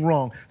anything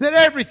wrong, that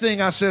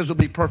everything I says will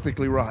be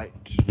perfectly right.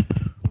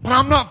 But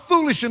I'm not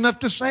foolish enough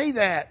to say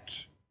that.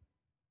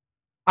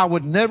 I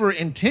would never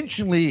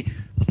intentionally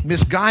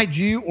misguide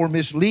you or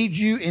mislead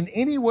you in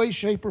any way,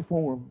 shape, or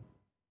form.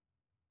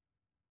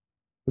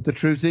 But the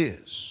truth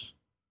is,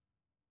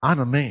 I'm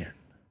a man.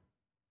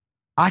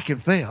 I can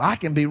fail. I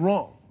can be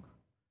wrong.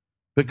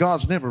 But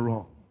God's never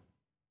wrong.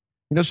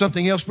 You know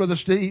something else, Brother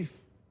Steve?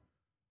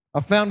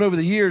 I've found over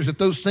the years that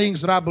those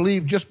things that I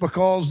believe just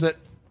because that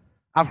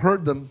I've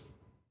heard them,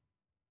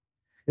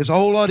 it's a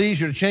whole lot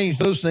easier to change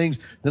those things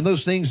than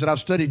those things that I've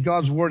studied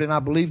God's Word and I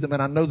believe them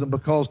and I know them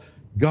because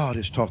God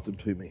has taught them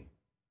to me.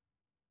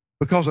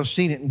 Because I've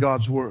seen it in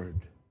God's Word.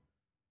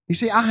 You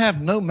see, I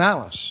have no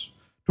malice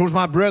towards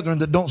my brethren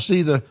that don't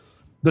see the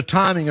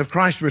timing of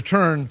Christ's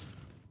return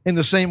in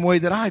the same way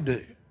that I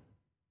do.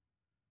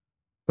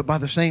 But by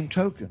the same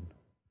token,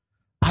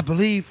 I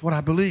believe what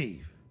I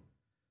believe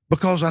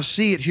because I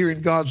see it here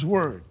in God's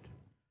Word.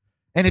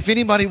 And if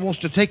anybody wants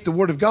to take the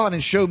Word of God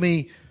and show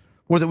me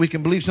whether we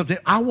can believe something,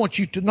 I want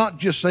you to not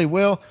just say,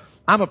 well,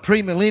 I'm a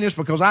premillennialist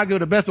because I go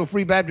to Bethel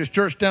Free Baptist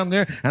Church down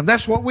there, and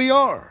that's what we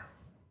are.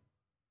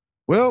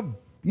 Well,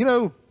 you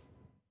know,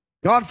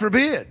 God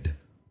forbid.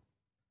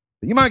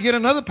 You might get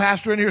another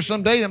pastor in here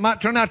someday that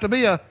might turn out to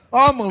be a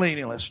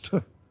millennialist.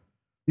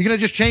 You're going to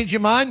just change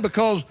your mind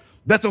because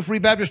Bethel Free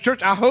Baptist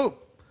Church? I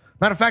hope.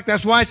 Matter of fact,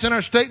 that's why it's in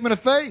our statement of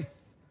faith.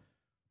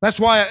 That's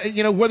why,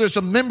 you know, whether it's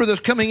a member that's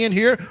coming in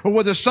here or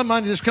whether it's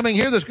somebody that's coming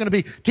here that's going to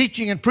be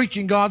teaching and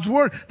preaching God's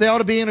Word, they ought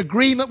to be in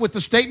agreement with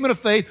the statement of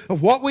faith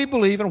of what we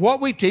believe and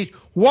what we teach,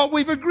 what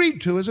we've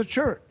agreed to as a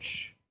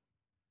church.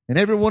 And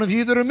every one of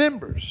you that are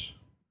members,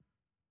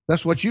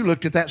 that's what you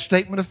looked at that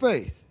statement of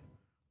faith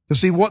to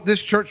see what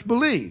this church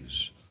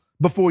believes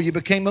before you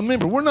became a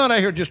member. We're not out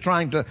here just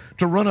trying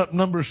to run up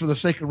numbers for the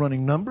sake of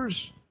running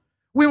numbers.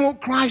 We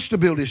want Christ to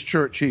build His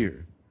church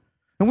here.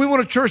 And we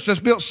want a church that's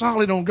built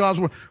solid on God's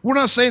Word. We're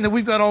not saying that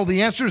we've got all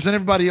the answers and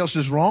everybody else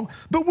is wrong,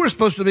 but we're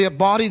supposed to be a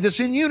body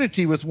that's in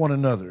unity with one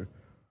another.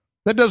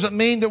 That doesn't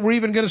mean that we're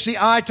even going to see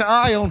eye to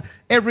eye on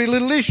every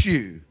little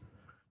issue.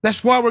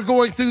 That's why we're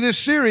going through this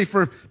series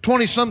for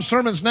 20-some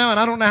sermons now, and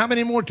I don't know how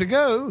many more to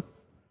go,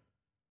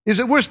 is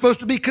that we're supposed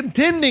to be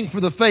contending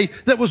for the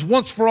faith that was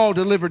once for all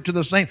delivered to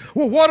the saints.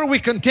 Well, what are we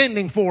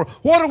contending for?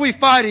 What are we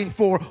fighting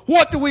for?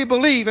 What do we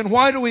believe, and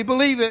why do we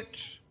believe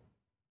it?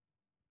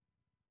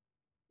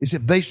 Is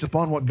it based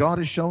upon what God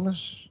has shown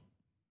us?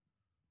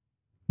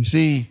 You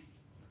see,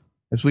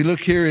 as we look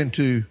here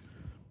into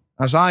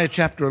Isaiah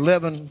chapter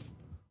 11,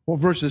 what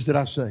verses did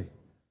I say?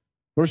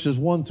 Verses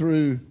 1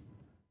 through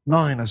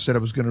 9 I said I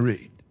was going to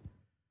read.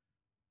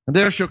 And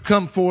there shall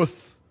come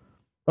forth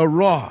a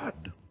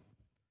rod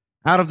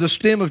out of the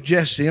stem of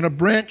Jesse, and a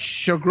branch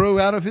shall grow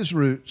out of his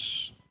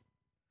roots.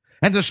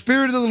 And the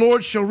Spirit of the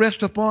Lord shall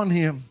rest upon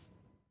him,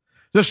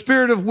 the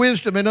Spirit of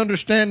wisdom and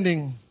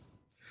understanding,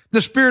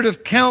 the Spirit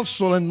of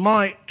counsel and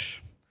might,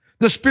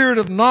 the Spirit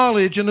of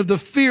knowledge and of the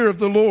fear of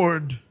the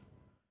Lord.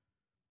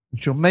 And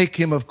shall make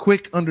him of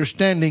quick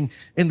understanding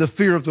in the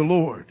fear of the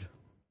Lord.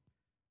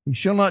 He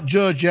shall not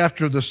judge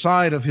after the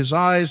sight of his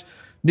eyes,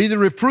 neither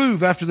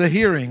reprove after the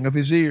hearing of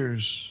his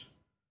ears.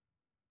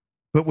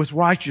 But with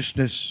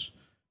righteousness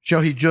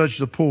shall he judge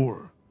the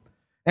poor,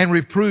 and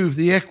reprove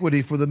the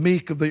equity for the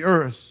meek of the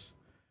earth.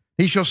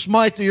 He shall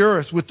smite the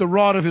earth with the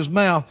rod of his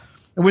mouth,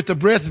 and with the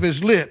breath of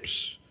his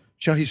lips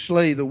shall he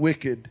slay the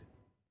wicked.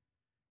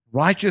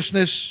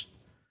 Righteousness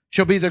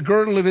shall be the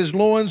girdle of his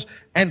loins,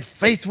 and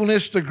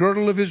faithfulness the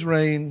girdle of his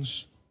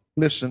reins.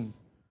 Listen,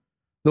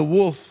 the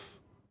wolf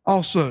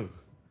also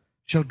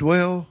shall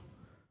dwell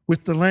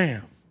with the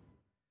lamb,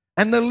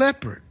 and the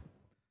leopard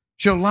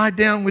shall lie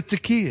down with the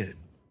kid,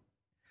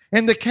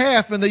 and the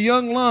calf and the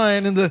young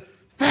lion and the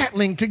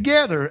fatling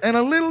together, and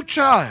a little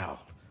child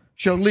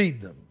shall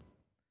lead them.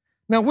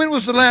 Now, when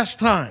was the last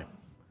time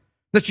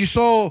that you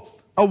saw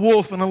a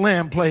wolf and a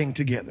lamb playing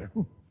together?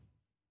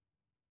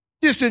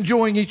 Just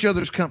enjoying each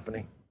other's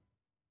company.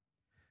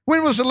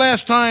 When was the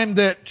last time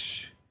that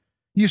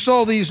you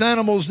saw these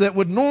animals that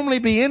would normally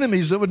be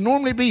enemies, that would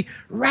normally be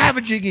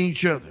ravaging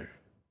each other,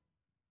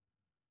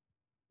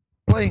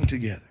 playing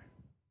together,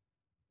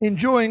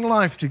 enjoying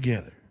life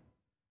together?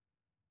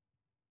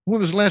 When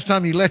was the last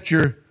time you let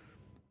your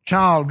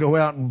child go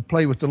out and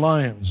play with the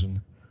lions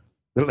and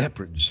the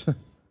leopards?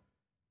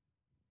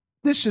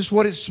 This is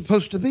what it's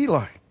supposed to be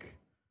like.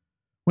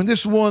 When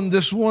this branch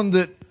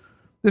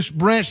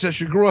that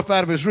should grow up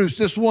out of his roots,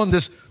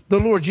 the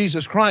Lord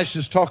Jesus Christ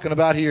is talking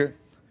about here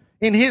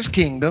in his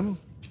kingdom,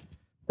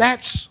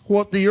 that's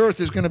what the earth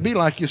is going to be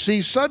like. You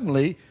see,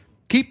 suddenly,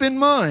 keep in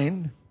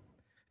mind,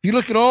 if you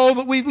look at all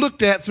that we've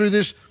looked at through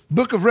this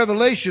book of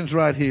Revelations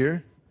right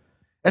here,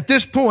 at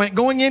this point,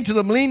 going into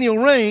the millennial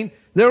reign,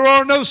 there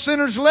are no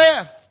sinners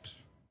left.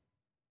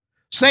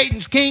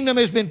 Satan's kingdom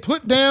has been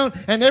put down,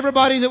 and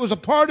everybody that was a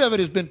part of it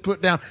has been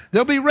put down.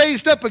 They'll be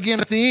raised up again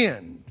at the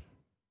end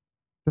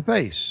to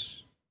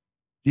face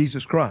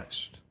Jesus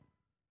Christ.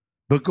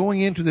 But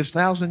going into this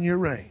 1,000-year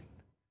reign,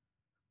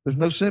 there's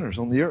no sinners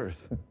on the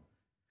earth.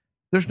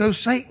 There's no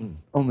Satan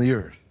on the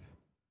earth.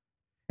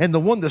 And the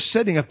one that's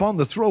sitting upon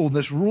the throne,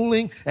 that's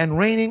ruling and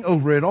reigning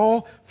over it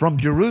all from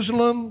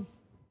Jerusalem,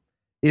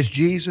 is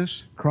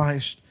Jesus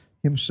Christ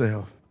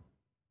himself.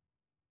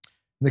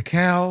 The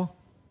cow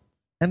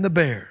and the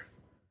bear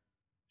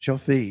shall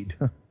feed.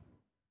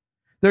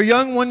 Their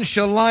young ones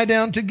shall lie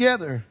down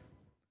together,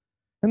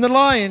 and the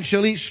lion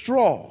shall eat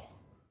straw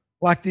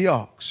like the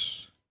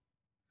ox.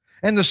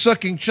 And the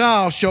sucking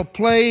child shall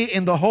play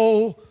in the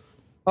hole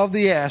of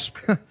the asp.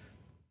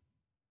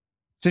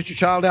 Sent your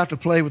child out to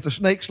play with the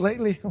snakes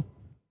lately?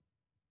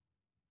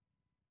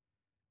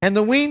 And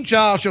the weaned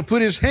child shall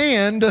put his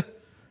hand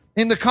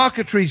in the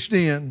cockatrice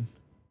den.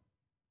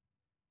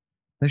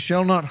 They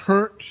shall not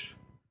hurt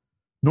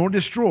nor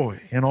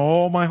destroy in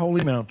all my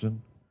holy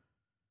mountain,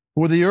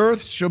 for the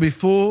earth shall be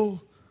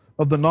full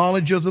of the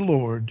knowledge of the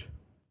Lord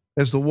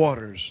as the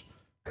waters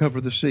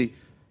cover the sea.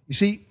 You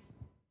see,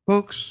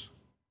 folks,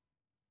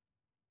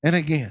 and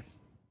again,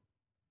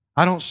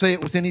 I don't say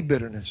it with any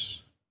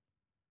bitterness.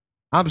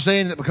 I'm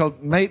saying that because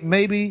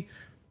maybe,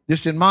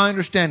 just in my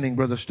understanding,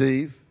 Brother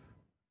Steve,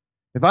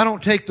 if I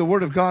don't take the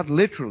Word of God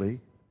literally,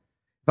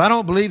 if I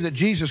don't believe that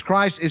Jesus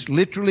Christ is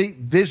literally,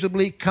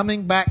 visibly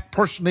coming back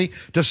personally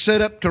to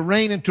set up, to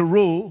reign, and to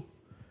rule,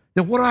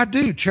 then what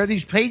do? Tear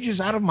these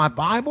pages out of my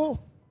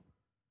Bible?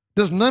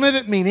 Does none of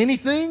it mean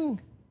anything?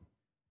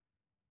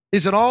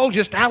 Is it all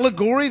just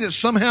allegory that's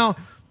somehow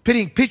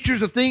putting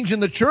pictures of things in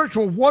the church?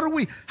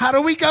 Well, how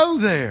do we go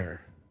there?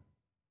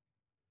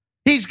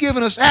 He's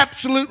given us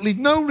absolutely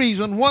no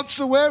reason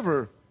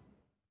whatsoever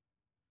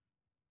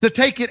to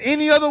take it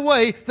any other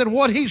way than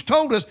what He's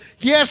told us.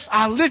 Yes,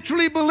 I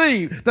literally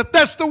believe that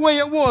that's the way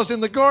it was in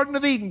the Garden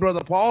of Eden,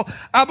 Brother Paul.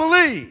 I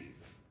believe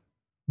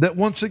that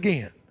once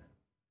again,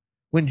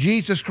 when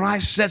Jesus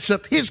Christ sets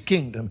up His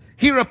kingdom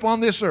here upon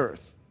this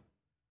earth,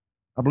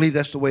 I believe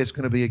that's the way it's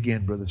going to be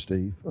again, Brother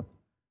Steve.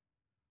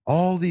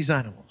 All these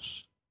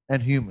animals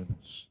and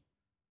humans,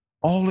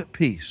 all at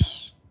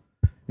peace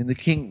in the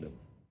kingdom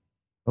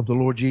of the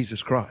Lord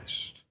Jesus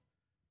Christ.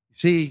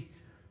 See,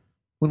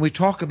 when we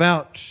talk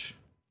about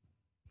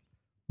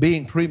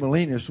being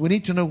premillennialists, we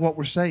need to know what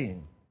we're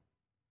saying.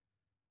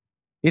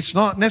 It's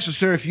not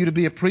necessary for you to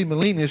be a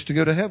premillennialist to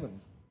go to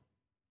heaven.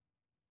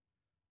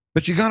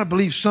 But you got to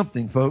believe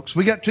something, folks.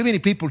 We got too many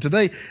people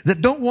today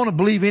that don't want to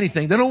believe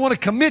anything. They don't want to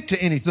commit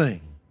to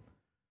anything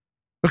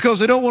because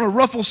they don't want to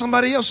ruffle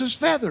somebody else's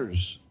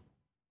feathers.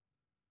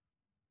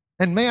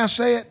 And may I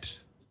say it?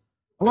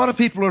 A lot of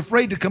people are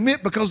afraid to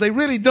commit because they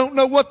really don't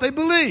know what they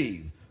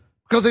believe.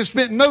 Because they've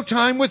spent no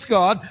time with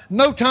God,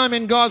 no time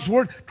in God's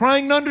Word,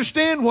 trying to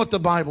understand what the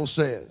Bible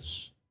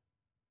says.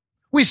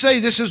 We say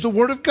this is the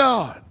Word of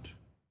God.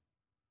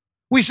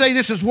 We say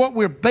this is what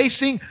we're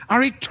basing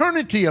our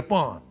eternity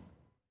upon.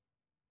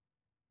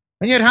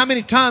 And yet how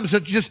many times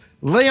does it just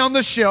lay on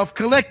the shelf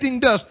collecting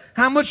dust?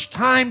 How much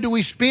time do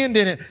we spend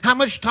in it? How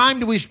much time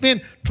do we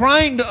spend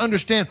trying to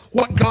understand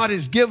what God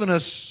has given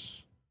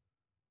us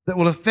that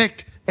will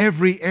affect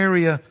every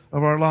area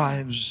of our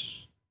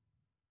lives?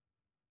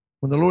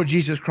 When the Lord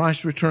Jesus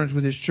Christ returns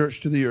with His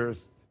church to the earth,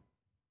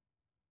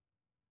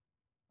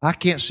 I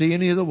can't see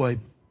any other way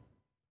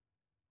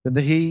than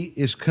that He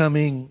is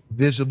coming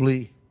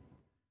visibly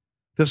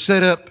to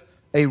set up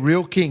a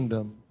real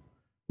kingdom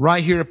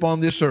right here upon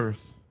this earth,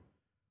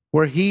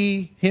 where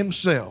He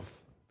Himself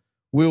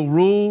will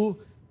rule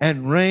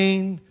and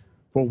reign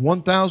for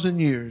 1,000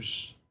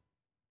 years.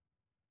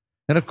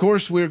 And of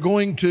course, we're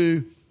going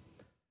to,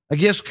 I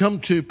guess, come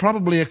to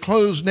probably a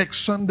close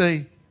next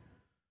Sunday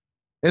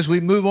as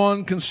we move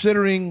on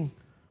considering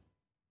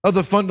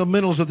other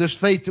fundamentals of this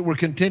faith that we're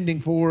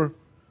contending for.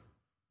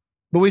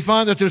 But we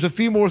find that there's a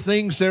few more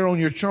things there on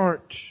your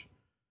chart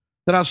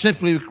that I've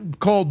simply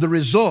called the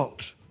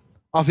result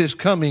of His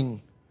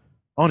coming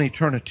on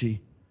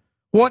eternity.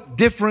 What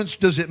difference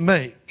does it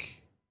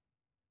make?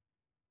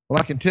 Well,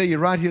 I can tell you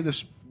right here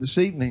this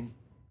evening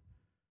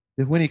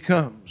that when He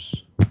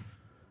comes,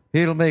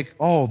 it'll make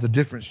all the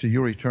difference to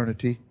your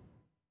eternity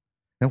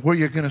and where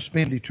you're going to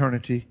spend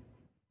eternity.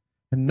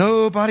 And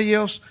nobody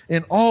else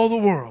in all the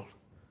world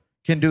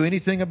can do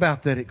anything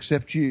about that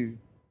except you.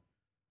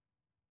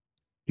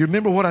 You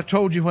remember what I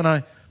told you when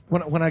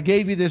I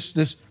gave you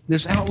this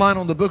outline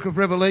on the book of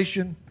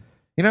Revelation?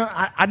 You know,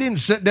 I didn't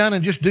sit down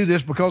and just do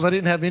this because I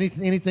didn't have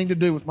anything to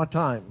do with my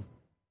time.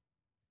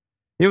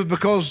 It was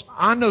because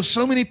I know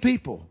so many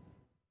people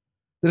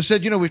that have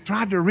said, you know, we've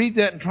tried to read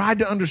that and tried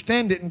to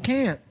understand it and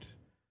can't.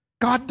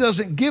 God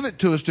doesn't give it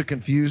to us to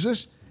confuse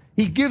us.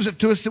 He gives it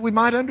to us that we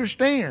might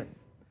understand.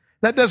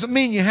 That doesn't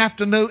mean you have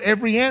to know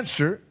every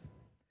answer.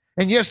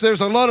 And yes,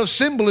 there's a lot of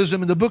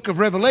symbolism in the book of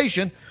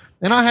Revelation,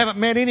 and I haven't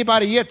met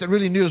anybody yet that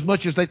really knew as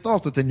much as they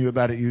thought that they knew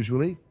about it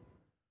usually.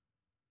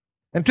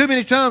 And too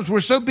many times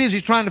we're so busy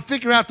trying to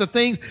figure out the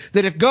things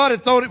that if God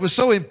had thought it was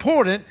so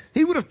important,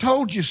 He would have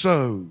told you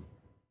so.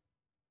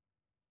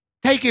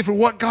 Take it for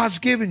what God's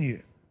given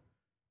you.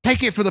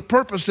 Take it for the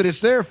purpose that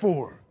it's there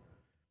for.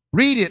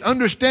 Read it,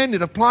 understand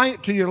it, apply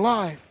it to your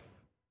life.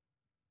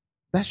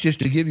 That's just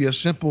to give you a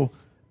simple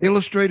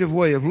illustrative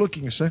way of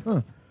looking and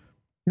saying,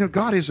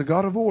 God is a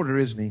God of order,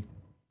 isn't He?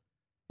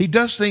 He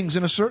does things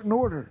in a certain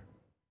order.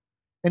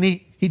 And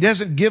He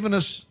doesn't give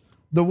us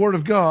the Word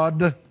of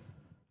God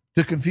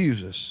to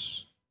confuse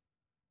us,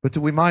 but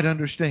that we might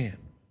understand.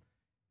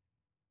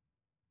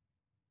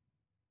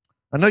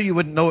 I know you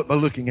wouldn't know it by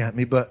looking at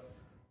me, but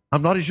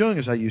I'm not as young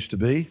as I used to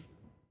be.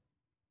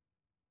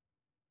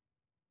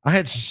 I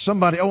had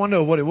somebody, I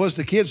know what it was.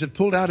 The kids had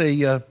pulled out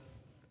an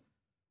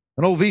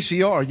old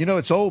VCR. You know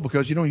it's old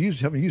because you haven't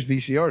used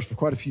VCRs for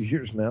quite a few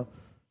years now.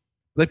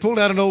 They pulled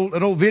out an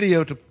old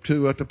video to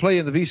play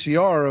in the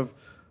VCR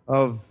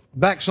of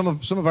back some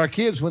of our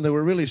kids when they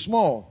were really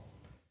small.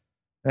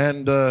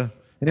 And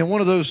in one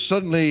of those,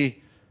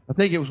 suddenly, I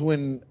think it was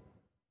when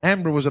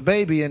Amber was a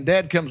baby and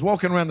Dad comes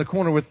walking around the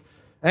corner with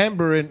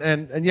Amber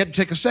and you had to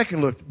take a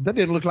second look. That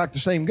didn't look like the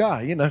same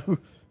guy,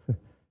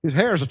 His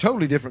hair is a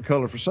totally different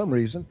color for some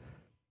reason.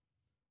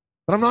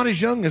 But I'm not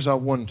as young as I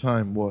one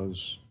time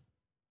was.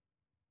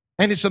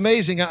 And it's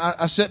amazing.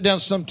 I sit down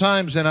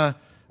sometimes and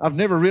I've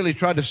never really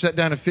tried to sit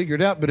down and figure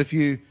it out, but if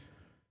you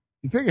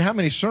figure how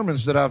many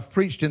sermons that I've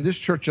preached in this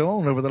church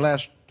alone over the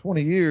last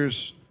 20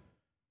 years,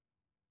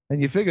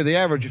 and you figure the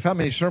average of how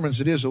many sermons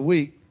it is a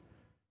week,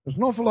 there's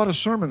an awful lot of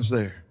sermons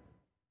there.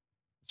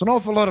 It's an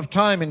awful lot of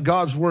time in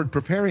God's Word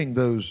preparing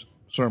those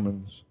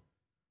sermons.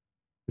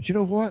 But you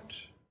know what?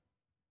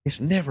 It's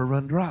never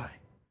run dry.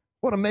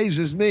 What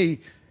amazes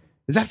me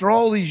is after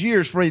all these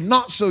years, for a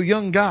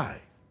not-so-young guy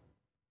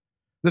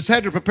that's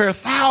had to prepare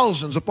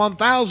thousands upon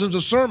thousands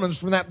of sermons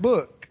from that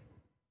book,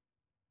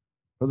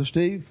 Brother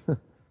Steve,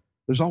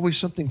 there's always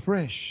something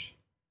fresh.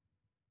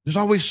 There's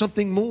always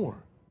something more.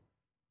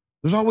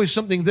 There's always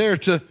something there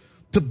to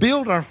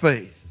build our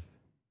faith.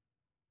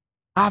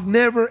 I've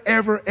never,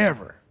 ever,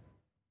 ever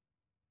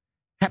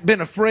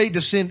been afraid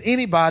to send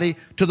anybody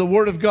to the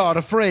Word of God,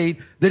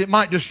 afraid that it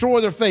might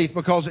destroy their faith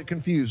because it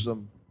confused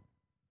them.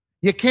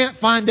 You can't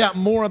find out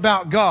more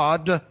about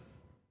God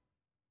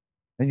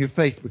and your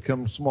faith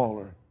becomes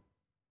smaller.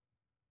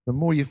 The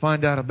more you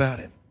find out about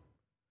Him,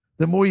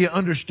 the more you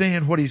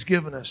understand what He's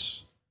given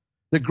us,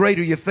 the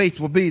greater your faith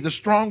will be, the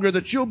stronger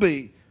that you'll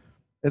be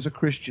as a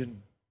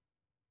Christian.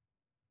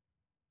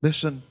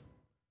 Listen,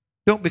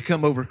 don't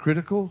become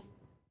overcritical.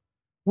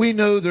 We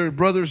know there are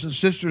brothers and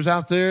sisters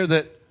out there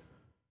that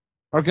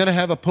are going to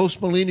have a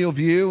post-millennial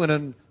view and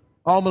an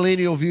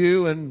all-millennial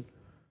view, and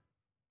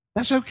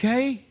that's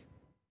okay.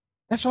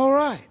 That's all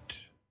right.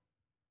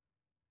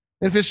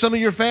 If it's some of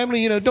your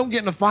family, don't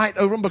get in a fight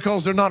over them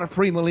because they're not a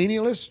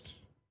premillennialist.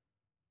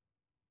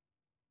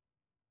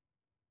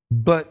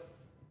 But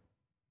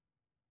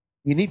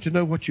you need to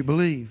know what you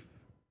believe.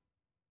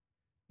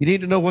 You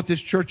need to know what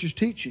this church is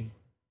teaching.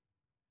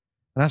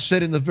 And I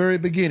said in the very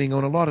beginning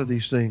on a lot of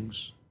these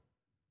things,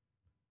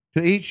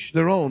 to each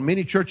their own.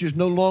 Many churches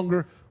no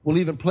longer will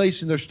even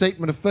place in their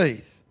statement of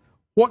faith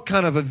what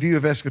kind of a view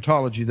of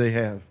eschatology they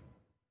have.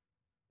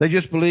 They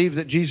just believe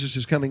that Jesus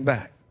is coming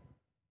back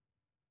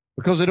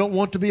because they don't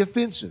want to be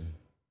offensive.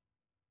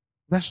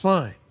 That's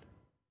fine.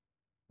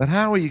 But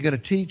how are you going to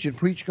teach and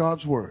preach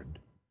God's Word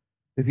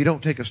if you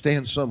don't take a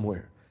stand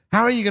somewhere?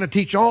 How are you going to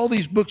teach all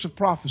these books of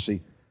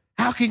prophecy?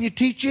 How can you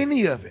teach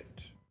any of it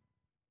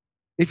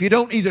if you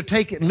don't either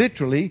take it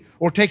literally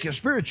or take it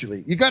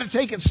spiritually? You got to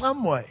take it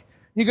some way.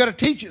 You got to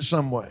teach it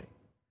some way.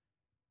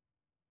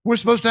 We're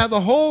supposed to have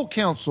the whole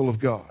counsel of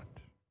God.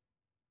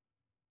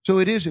 So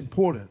it is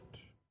important.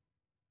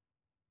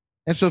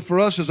 And so for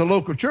us as a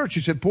local church,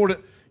 it's important.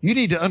 You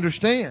need to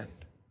understand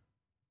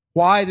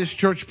why this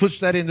church puts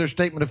that in their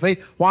statement of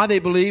faith, why they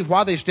believe,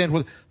 why they stand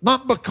with it.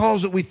 Not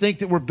because that we think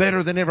that we're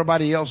better than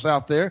everybody else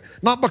out there.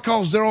 Not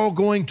because they're all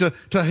going to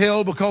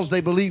hell because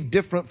they believe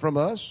different from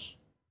us.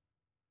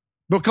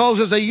 Because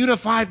as a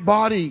unified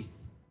body,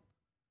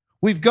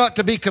 we've got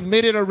to be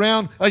committed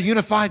around a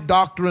unified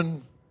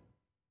doctrine.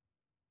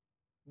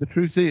 The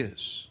truth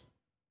is,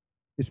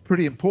 it's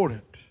pretty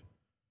important.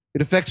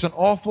 It affects an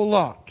awful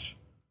lot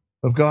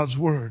of God's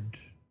Word.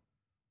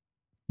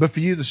 But for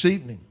you this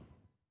evening,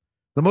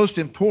 the most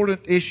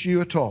important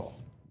issue at all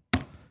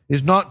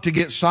is not to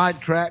get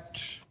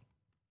sidetracked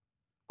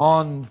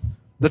on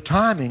the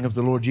timing of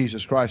the Lord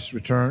Jesus Christ's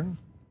return,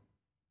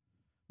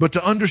 but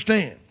to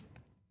understand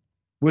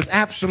with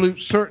absolute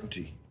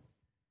certainty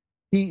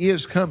He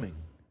is coming.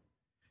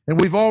 And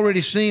we've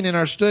already seen in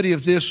our study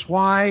of this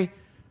why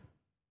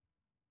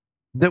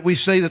that we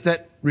say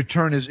that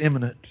return is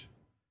imminent.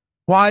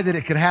 Why that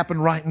it can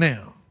happen right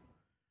now.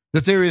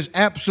 That there is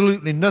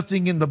absolutely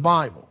nothing in the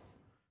Bible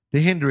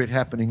to hinder it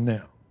happening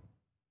now.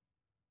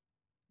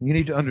 You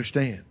need to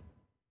understand,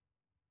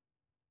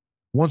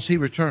 once He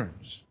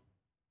returns,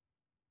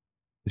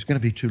 it's going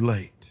to be too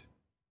late.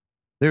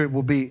 There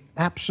will be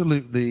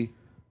absolutely,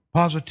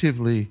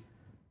 positively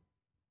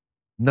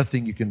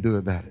nothing you can do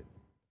about it.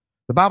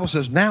 The Bible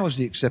says now is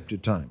the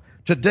accepted time.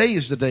 Today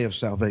is the day of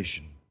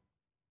salvation.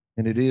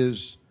 And it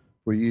is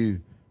for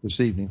you this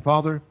evening.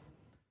 Father,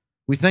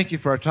 We thank you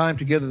for our time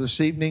together this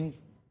evening.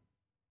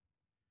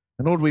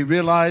 And Lord, we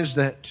realize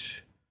that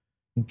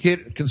in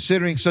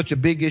considering such a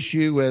big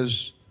issue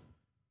as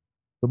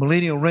the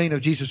millennial reign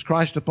of Jesus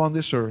Christ upon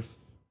this earth,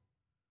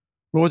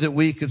 Lord, that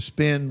we could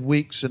spend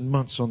weeks and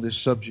months on this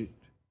subject.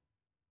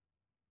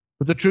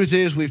 But the truth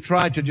is, we've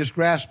tried to just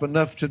grasp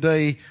enough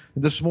today,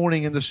 this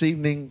morning and this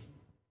evening,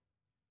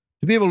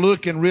 to be able to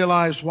look and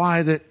realize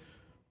why that,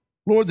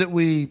 Lord, that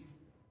we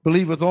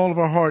believe with all of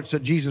our hearts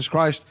that Jesus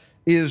Christ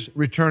is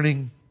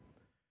returning,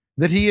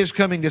 that He is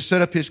coming to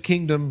set up His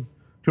kingdom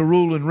to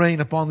rule and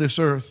reign upon this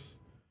earth.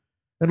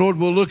 And Lord,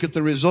 we'll look at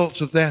the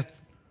results of that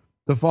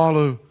to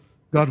follow,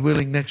 God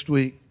willing, next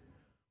week.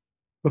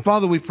 But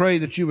Father, we pray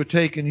that you would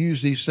take and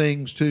use these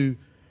things to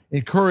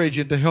encourage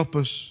and to help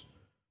us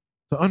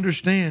to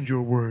understand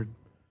your word,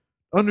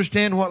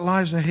 understand what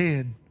lies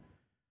ahead.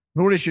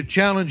 Lord, it should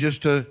challenge us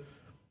to,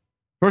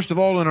 first of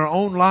all, in our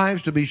own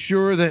lives, to be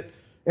sure that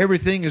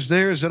everything is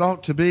there as it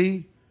ought to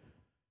be.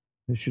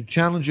 It should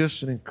challenge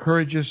us and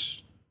encourage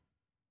us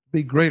to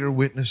be greater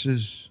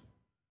witnesses,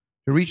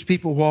 to reach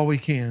people while we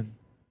can,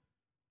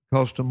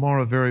 because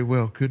tomorrow very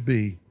well could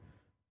be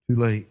too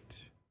late.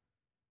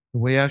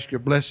 And we ask your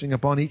blessing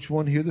upon each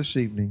one here this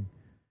evening.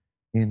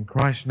 In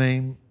Christ's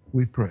name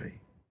we pray.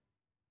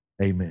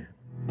 Amen.